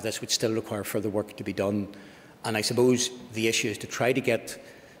aspects of this which still require further work to be done. And I suppose the issue is to try to get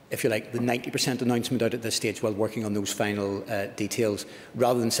if you like, the 90% announcement out at this stage while working on those final details,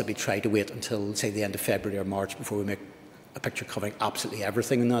 rather than simply try to wait until, say, the end of February or March before we make a picture covering absolutely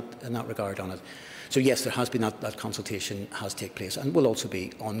everything in that regard on it. So yes, there has been that consultation has taken place, and will also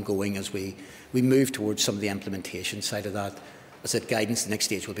be ongoing as we move towards some of the implementation side of that. As I said, guidance, the next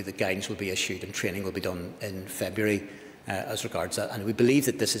stage will be that guidance will be issued and training will be done in February as regards that. And we believe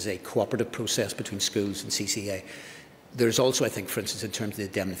that this is a cooperative process between schools and CCEA. There's also, I think, for instance, in terms of the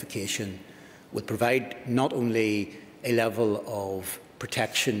indemnification, would provide not only a level of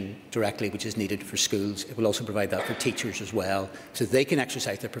protection directly which is needed for schools, it will also provide that for teachers as well, so they can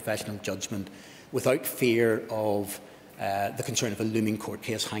exercise their professional judgment without fear of the concern of a looming court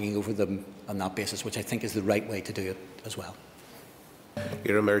case hanging over them on that basis, which I think is the right way to do it as well.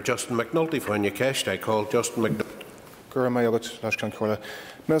 Mayor Justin McNulty for Newcastle. I call Justin McNulty.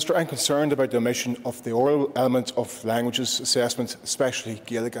 Minister, I'm concerned about the omission of the oral element of languages assessment, especially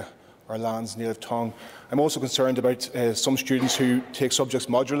Gaelic, our land's native tongue. I'm also concerned about some students who take subjects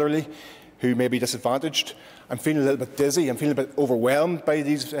modularly, who may be disadvantaged. I'm feeling a little bit dizzy. I'm feeling a bit overwhelmed by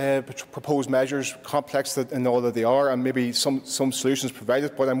these proposed measures, complex in all that they are, and maybe some solutions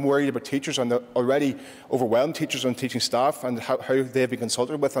provided. But I'm worried about teachers and the already overwhelmed teachers and teaching staff, and how they've been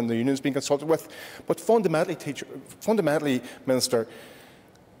consulted with and the unions being consulted with. But fundamentally, Minister,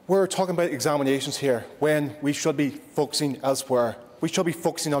 we're talking about examinations here when we should be focusing elsewhere. We should be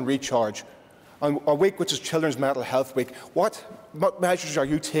focusing on recharge. On a week which is Children's Mental Health Week, what measures are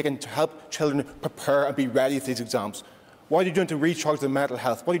you taking to help children prepare and be ready for these exams? What are you doing to recharge their mental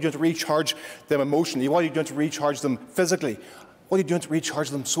health? What are you doing to recharge them emotionally? What are you doing to recharge them physically? What are you doing to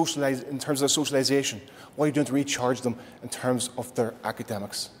recharge them in terms of socialisation? What are you doing to recharge them in terms of their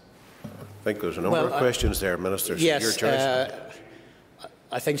academics? I think there's a number of questions there, Minister. So yes, your choice.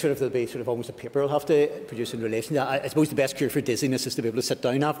 I think there'll be almost a paper I'll have to produce in relation to that. I suppose the best cure for dizziness is to be able to sit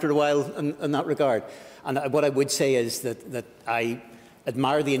down after a while in that regard. And what I would say is that I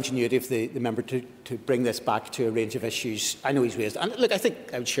admire the ingenuity of the member to bring this back to a range of issues I know he's raised. And look, I think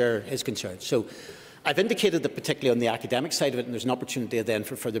I would share his concerns. So I've indicated that particularly on the academic side of it, and there's an opportunity then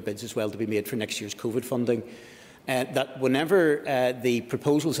for further bids as well to be made for next year's COVID funding, that whenever the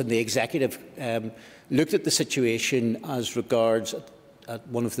proposals and the executive looked at the situation as regards at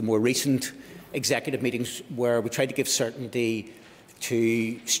one of the more recent executive meetings where we tried to give certainty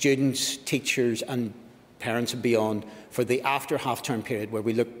to students, teachers and parents and beyond for the after half-term period where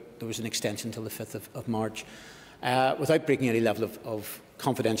there was an extension until the 5th of March. Without breaking any level of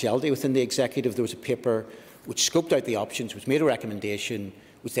confidentiality within the executive, there was a paper which scoped out the options, which made a recommendation,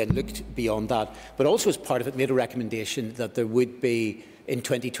 which then looked beyond that, but also as part of it made a recommendation that there would be in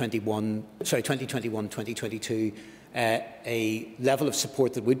 2021-2022 a level of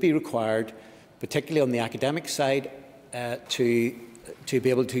support that would be required, particularly on the academic side, to be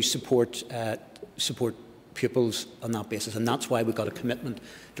able to support pupils on that basis. And that's why we got a commitment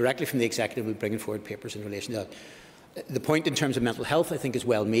directly from the executive with bringing forward papers in relation to that. The point in terms of mental health, I think, is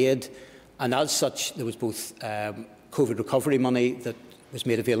well made, and as such, there was both COVID recovery money that was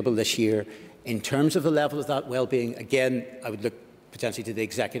made available this year. In terms of the level of that well-being, again, I would look potentially to the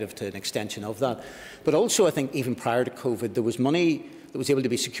executive to an extension of that. But also, I think, even prior to COVID, there was money that was able to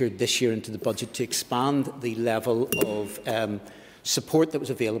be secured this year into the budget to expand the level of support that was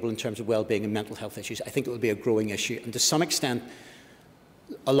available in terms of well-being and mental health issues. I think it will be a growing issue, and to some extent,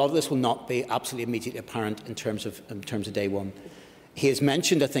 a lot of this will not be absolutely immediately apparent in terms of day one. He has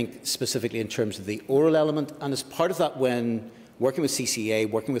mentioned, I think, specifically in terms of the oral element, and as part of that, when working with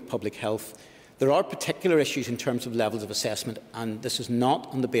CCEA, working with public health, there are particular issues in terms of levels of assessment, and this is not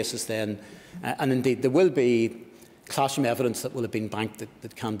on the basis then, and indeed there will be classroom evidence that will have been banked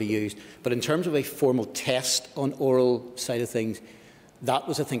that can be used, but in terms of a formal test on oral side of things, that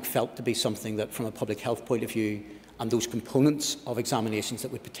was, I think, felt to be something that from a public health point of view, and those components of examinations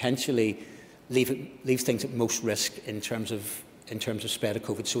that would potentially leave things at most risk in terms of spread of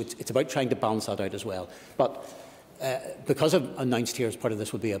COVID. So it's about trying to balance that out as well. But because I've announced here as part of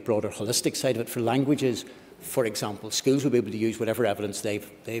this will be a broader holistic side of it for languages, for example, schools will be able to use whatever evidence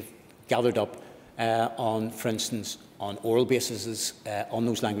they've gathered up on, for instance, on oral basis on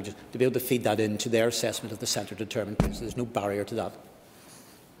those languages, to be able to feed that into their assessment of the centre-determined case. So there's no barrier to that.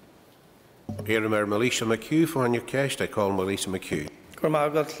 Here Melissa McHugh for Newcastle. I call Melissa McHugh.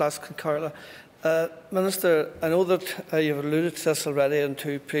 Minister, I know that you've alluded to this already in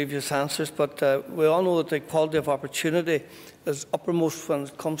two previous answers, but we all know that the equality of opportunity is uppermost when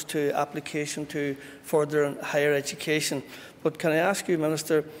it comes to application to further and higher education. But can I ask you,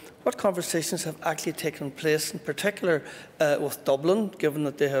 Minister, What conversations have actually taken place, in particular with Dublin, given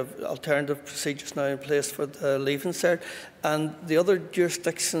that they have alternative procedures now in place for the Leaving Cert, and the other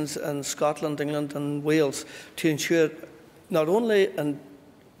jurisdictions in Scotland, England and Wales, to ensure not only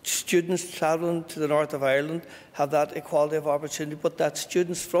students travelling to the north of Ireland have that equality of opportunity, but that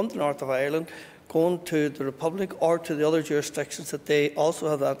students from the north of Ireland going to the Republic or to the other jurisdictions, that they also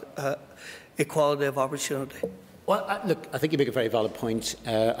have that equality of opportunity? Well, look, I think you make a very valid point.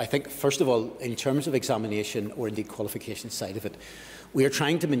 I think, first of all, in terms of examination or indeed qualification side of it, we are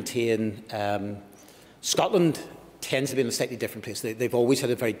trying to maintain. Scotland tends to be in a slightly different place. They've always had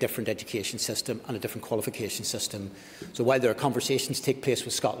a very different education system and a different qualification system. So while there are conversations take place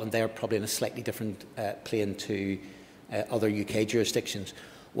with Scotland, they are probably in a slightly different plane to other UK jurisdictions.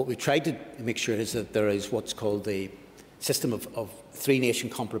 What we've tried to make sure is that there is what's called the system of three-nation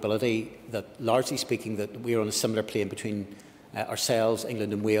comparability, that largely speaking that we are on a similar plane between ourselves,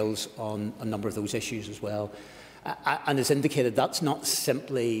 England and Wales on a number of those issues as well. And as indicated, that's not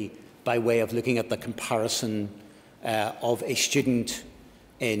simply by way of looking at the comparison of a student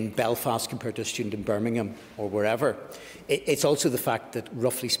in Belfast compared to a student in Birmingham or wherever. It's also the fact that,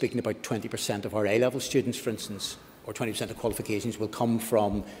 roughly speaking, about 20% of our A-level students, for instance, or 20% of qualifications will come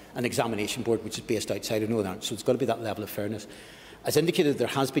from an examination board which is based outside of Northern Ireland. So it's got to be that level of fairness. As indicated, there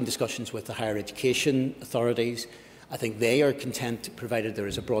has been discussions with the higher education authorities. I think they are content, provided there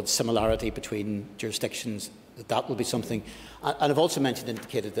is a broad similarity between jurisdictions, that will be something. And I've also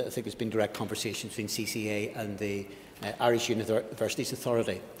indicated that I think there's been direct conversations between CCEA and the Irish Universities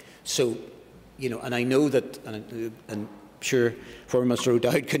Authority. So, and I know that, and I'm sure former Minister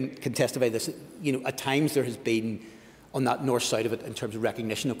O'Dowd can testify this, at times there has been, on that north side of it, in terms of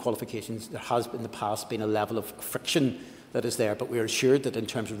recognition of qualifications, there has in the past been a level of friction that is there, but we are assured that in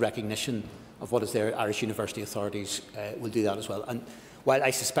terms of recognition of what is there, Irish university authorities will do that as well. And while I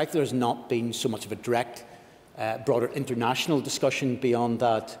suspect there has not been so much of a direct, broader international discussion beyond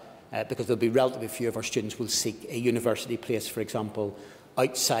that, because there will be relatively few of our students will seek a university place, for example,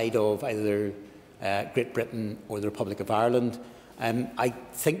 outside of either Great Britain or the Republic of Ireland. I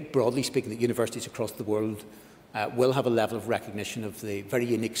think, broadly speaking, that universities across the world will have a level of recognition of the very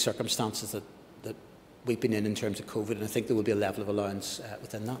unique circumstances that we've been in terms of COVID, and I think there will be a level of allowance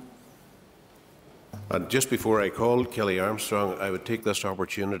within that. And just before I call Kelly Armstrong, I would take this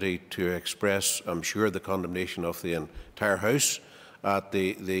opportunity to express, I'm sure, the condemnation of the entire House at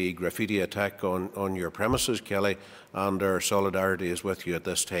the graffiti attack on your premises, Kelly, and our solidarity is with you at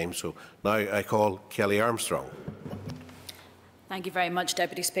this time. So now I call Kelly Armstrong. Thank you very much,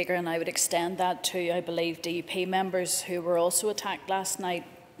 Deputy Speaker, and I would extend that to, I believe, DUP members who were also attacked last night,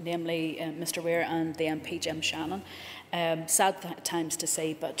 namely Mr Weir and the MP Jim Shannon. Sad times to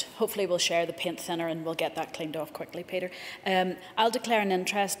see, but hopefully we'll share the paint thinner and we'll get that cleaned off quickly, Peter. I'll declare an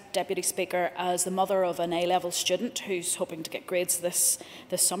interest, Deputy Speaker, as the mother of an A-level student who's hoping to get grades this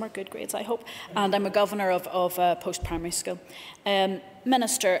summer, good grades I hope, and I'm a governor of a post-primary school.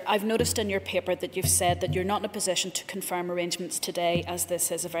 Minister, I've noticed in your paper that you've said that you're not in a position to confirm arrangements today, as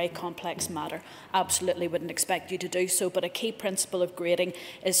this is a very complex matter. Absolutely wouldn't expect you to do so, but a key principle of grading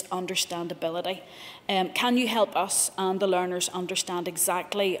is understandability. Can you help us and the learners understand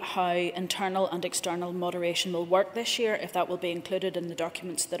exactly how internal and external moderation will work this year, if that will be included in the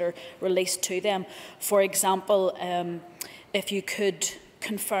documents that are released to them? For example, if you could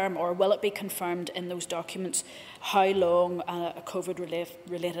confirm, or will it be confirmed in those documents, how long a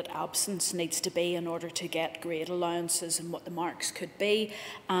COVID-related absence needs to be in order to get grade allowances and what the marks could be?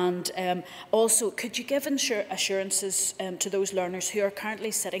 And also, could you give assurances to those learners who are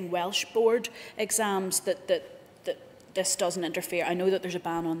currently sitting Welsh board exams that this doesn't interfere? I know that there's a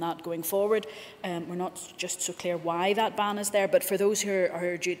ban on that going forward. We're not just so clear why that ban is there, but for those who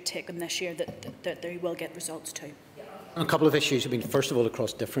are due to take them this year, that they will get results too. A couple of issues. I mean, first of all,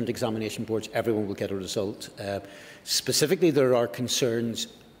 across different examination boards, everyone will get a result. Specifically, there are concerns,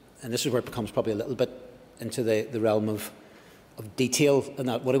 and this is where it becomes probably a little bit into the realm of detail. And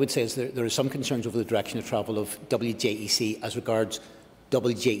that, what I would say is there are some concerns over the direction of travel of WJEC as regards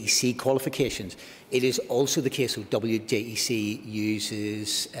WJEC qualifications. It is also the case of WJEC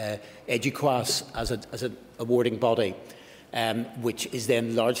uses EduQuas as an awarding body. Which is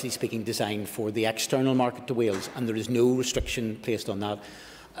then largely speaking designed for the external market to Wales, and there is no restriction placed on that.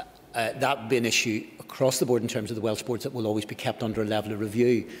 That would be an issue across the board in terms of the Welsh boards that will always be kept under a level of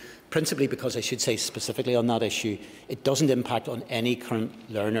review, principally because I should say specifically on that issue, it doesn't impact on any current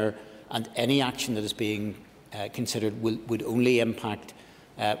learner, and any action that is being considered would only impact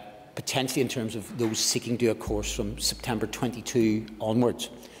potentially in terms of those seeking to do a course from September 22 onwards.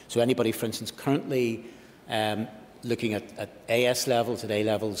 So anybody, for instance, currently looking at AS levels, at A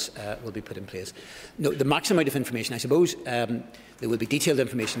levels, will be put in place. No, the maximum amount of information, I suppose, there will be detailed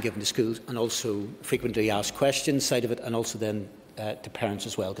information given to schools and also frequently asked questions side of it, and also then to parents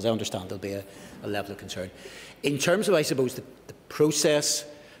as well, because I understand there will be a level of concern. In terms of, I suppose, the process,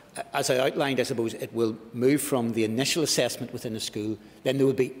 as I outlined, I suppose it will move from the initial assessment within a school, then there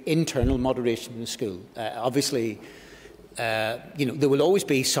will be internal moderation in the school. Obviously, there will always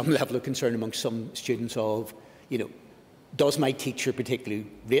be some level of concern amongst some students of, does my teacher particularly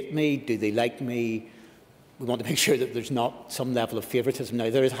rate me? Do they like me? We want to make sure that there's not some level of favouritism. Now,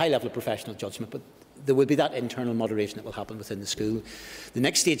 there is a high level of professional judgment, but there will be that internal moderation that will happen within the school. The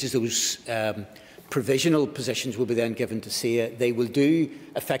next stage is those provisional positions will be then given to CCEA. They will do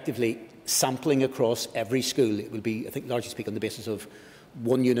effectively sampling across every school. It will be, I think, largely speaking, on the basis of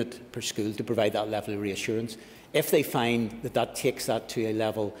 1 unit per school to provide that level of reassurance. If they find that that takes that to a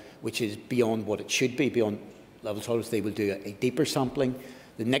level which is beyond what it should be, beyond level tolerance, they will do a deeper sampling.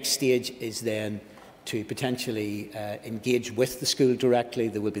 The next stage is then to potentially engage with the school directly.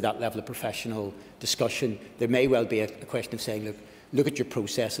 There will be that level of professional discussion. There may well be a question of saying, look at your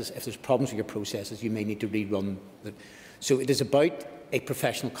processes. If there's problems with your processes, you may need to rerun them. So it is about a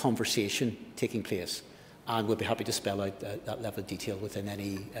professional conversation taking place, and we'll be happy to spell out that level of detail within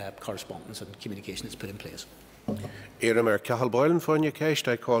any correspondence and communication that's put in place. Éireamar Cathal Boylan phone you cast.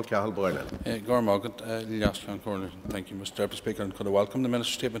 I call Cathal Boylan. Thank you, Mr Deputy Speaker, and could I welcome the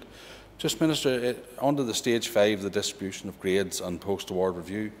Minister's statement. Just, Minister, under the Stage 5, the distribution of grades and post-award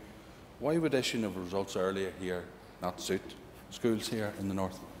review, why would issuing of results earlier here not suit schools here in the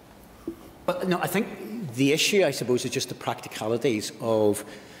north? Well, no, I think the issue, I suppose, is just the practicalities of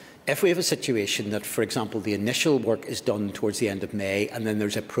if we have a situation that, for example, the initial work is done towards the end of May and then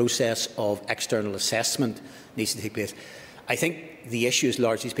there's a process of external assessment needs to take place. I think the issue is,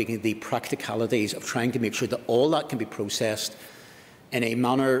 largely speaking, the practicalities of trying to make sure that all that can be processed in a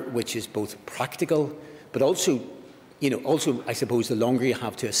manner which is both practical, but also, I suppose, the longer you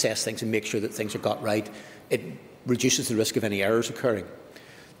have to assess things and make sure that things are got right, it reduces the risk of any errors occurring.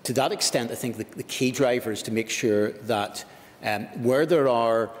 To that extent, I think the key driver is to make sure that where there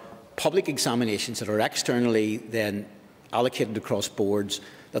are public examinations that are externally then allocated across boards,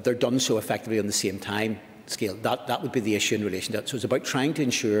 that they're done so effectively on the same time scale. That would be the issue in relation to that. So it's about trying to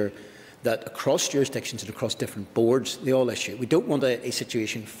ensure that across jurisdictions and across different boards, they all issue. We don't want a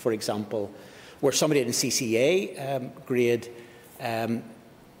situation, for example, where somebody in a CCEA grade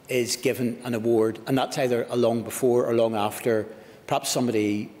is given an award, and that's either a long before or long after, perhaps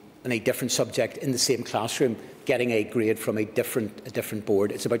somebody in a different subject in the same classroom getting a grade from a different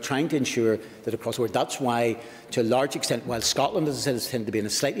board. It's about trying to ensure that across the board. That's why, to a large extent, while Scotland, as I said, has tended to be in a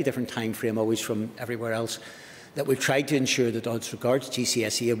slightly different time frame always from everywhere else, that we've tried to ensure that as regards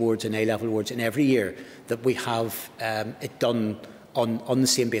GCSE awards and A-level awards in every year, that we have it done on the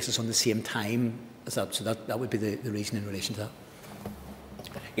same basis, on the same time as that. So that would be the reason in relation to that.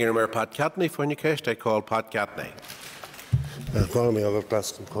 Éireamar Pat Catney phone you cast. I call Pat Catney.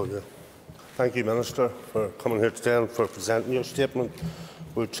 Thank you, Minister, for coming here today and for presenting your statement,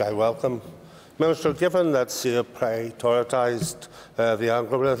 which I welcome. Minister, given that CCEA prioritised the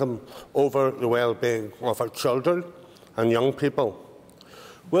algorithm over the well-being of our children and young people,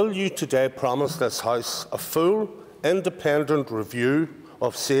 will you today promise this House a full, independent review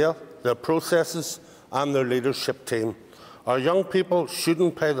of CCEA, their processes and their leadership team? Our young people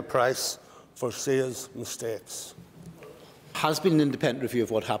shouldn't pay the price for CCEA's mistakes. Has been an independent review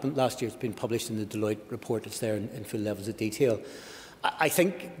of what happened last year. It's been published in the Deloitte report. It's there in full levels of detail. I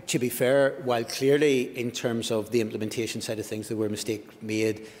think, to be fair, while clearly in terms of the implementation side of things there were mistakes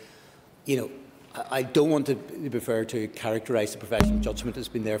made, I don't want to be fair to characterise the professional judgment that's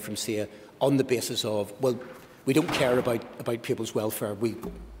been there from CCEA on the basis of, well, we don't care about pupils' welfare, we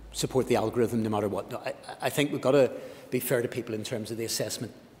support the algorithm no matter what. No, I think we've got to be fair to people in terms of the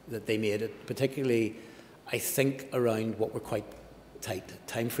assessment that they made, particularly, I think, around what were quite tight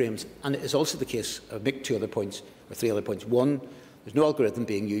timeframes. And it is also the case, I'll make three other points. One, there's no algorithm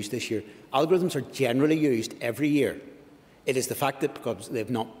being used this year. Algorithms are generally used every year. It is the fact that because they've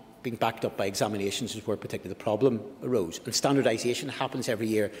not been backed up by examinations is where particularly the problem arose. And standardisation happens every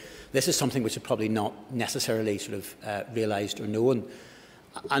year. This is something which is probably not necessarily sort of realised or known.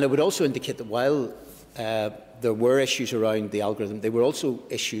 And I would also indicate that while there were issues around the algorithm, there were also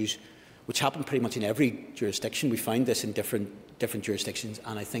issues which happen pretty much in every jurisdiction. We find this in different jurisdictions,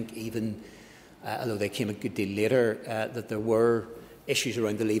 and I think even, although they came a good deal later, that there were issues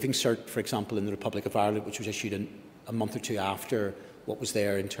around the Leaving Cert, for example, in the Republic of Ireland, which was issued in a month or two after what was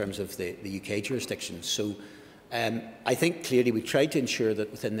there in terms of the UK jurisdictions. So I think clearly we tried to ensure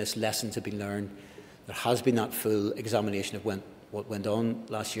that within this lessons have been learned. There has been that full examination of what went on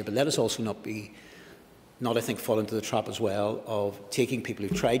last year, but let us also not I think fall into the trap as well of taking people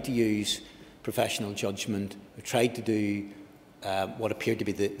who tried to use professional judgment, who tried to do what appeared to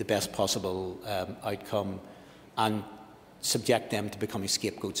be the best possible outcome, and subject them to becoming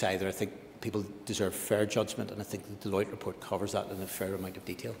scapegoats either. I think people deserve fair judgment, and I think the Deloitte report covers that in a fair amount of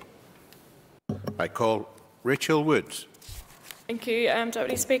detail. I call Rachel Woods. Thank you,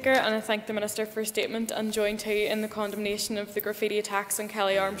 Deputy Speaker, and I thank the Minister for his statement and join too in the condemnation of the graffiti attacks on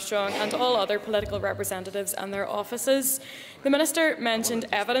Kelly Armstrong and all other political representatives and their offices. The Minister mentioned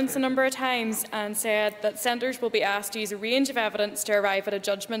evidence a number of times and said that centres will be asked to use a range of evidence to arrive at a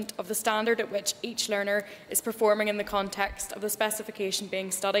judgment of the standard at which each learner is performing in the context of the specification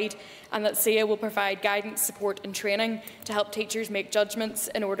being studied, and that CCEA will provide guidance, support and training to help teachers make judgments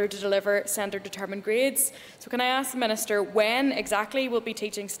in order to deliver centre-determined grades. So can I ask the Minister when exactly will be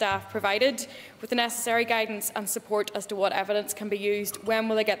teaching staff provided with the necessary guidance and support as to what evidence can be used? When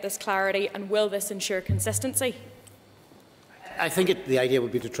will they get this clarity, and will this ensure consistency? I think the idea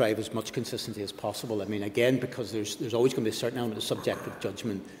would be to drive as much consistency as possible. I mean, again, because there's always going to be a certain element of subjective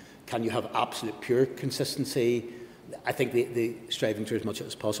judgment. Can you have absolute pure consistency? I think the striving to as much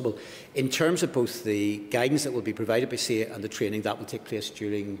as possible. In terms of both the guidance that will be provided by CCEA and the training, that will take place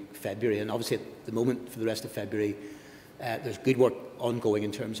during February. And obviously at the moment, for the rest of February, there's good work ongoing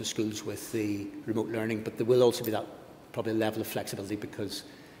in terms of schools with the remote learning, but there will also be that probably level of flexibility because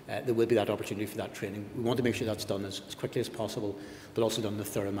there will be that opportunity for that training. We want to make sure that's done as quickly as possible, but also done in a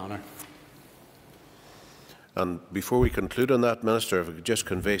thorough manner. And before we conclude on that, Minister, if I could just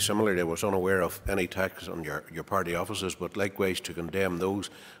convey similarly, I was unaware of any attacks on your party offices, but likewise to condemn those,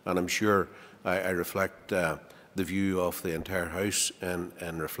 and I'm sure I reflect the view of the entire House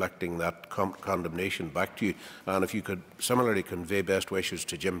in reflecting that condemnation back to you. And if you could similarly convey best wishes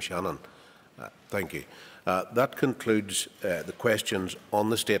to Jim Shannon. Thank you. That concludes the questions on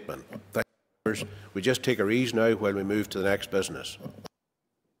the statement. Thank you. We just take our ease now while we move to the next business.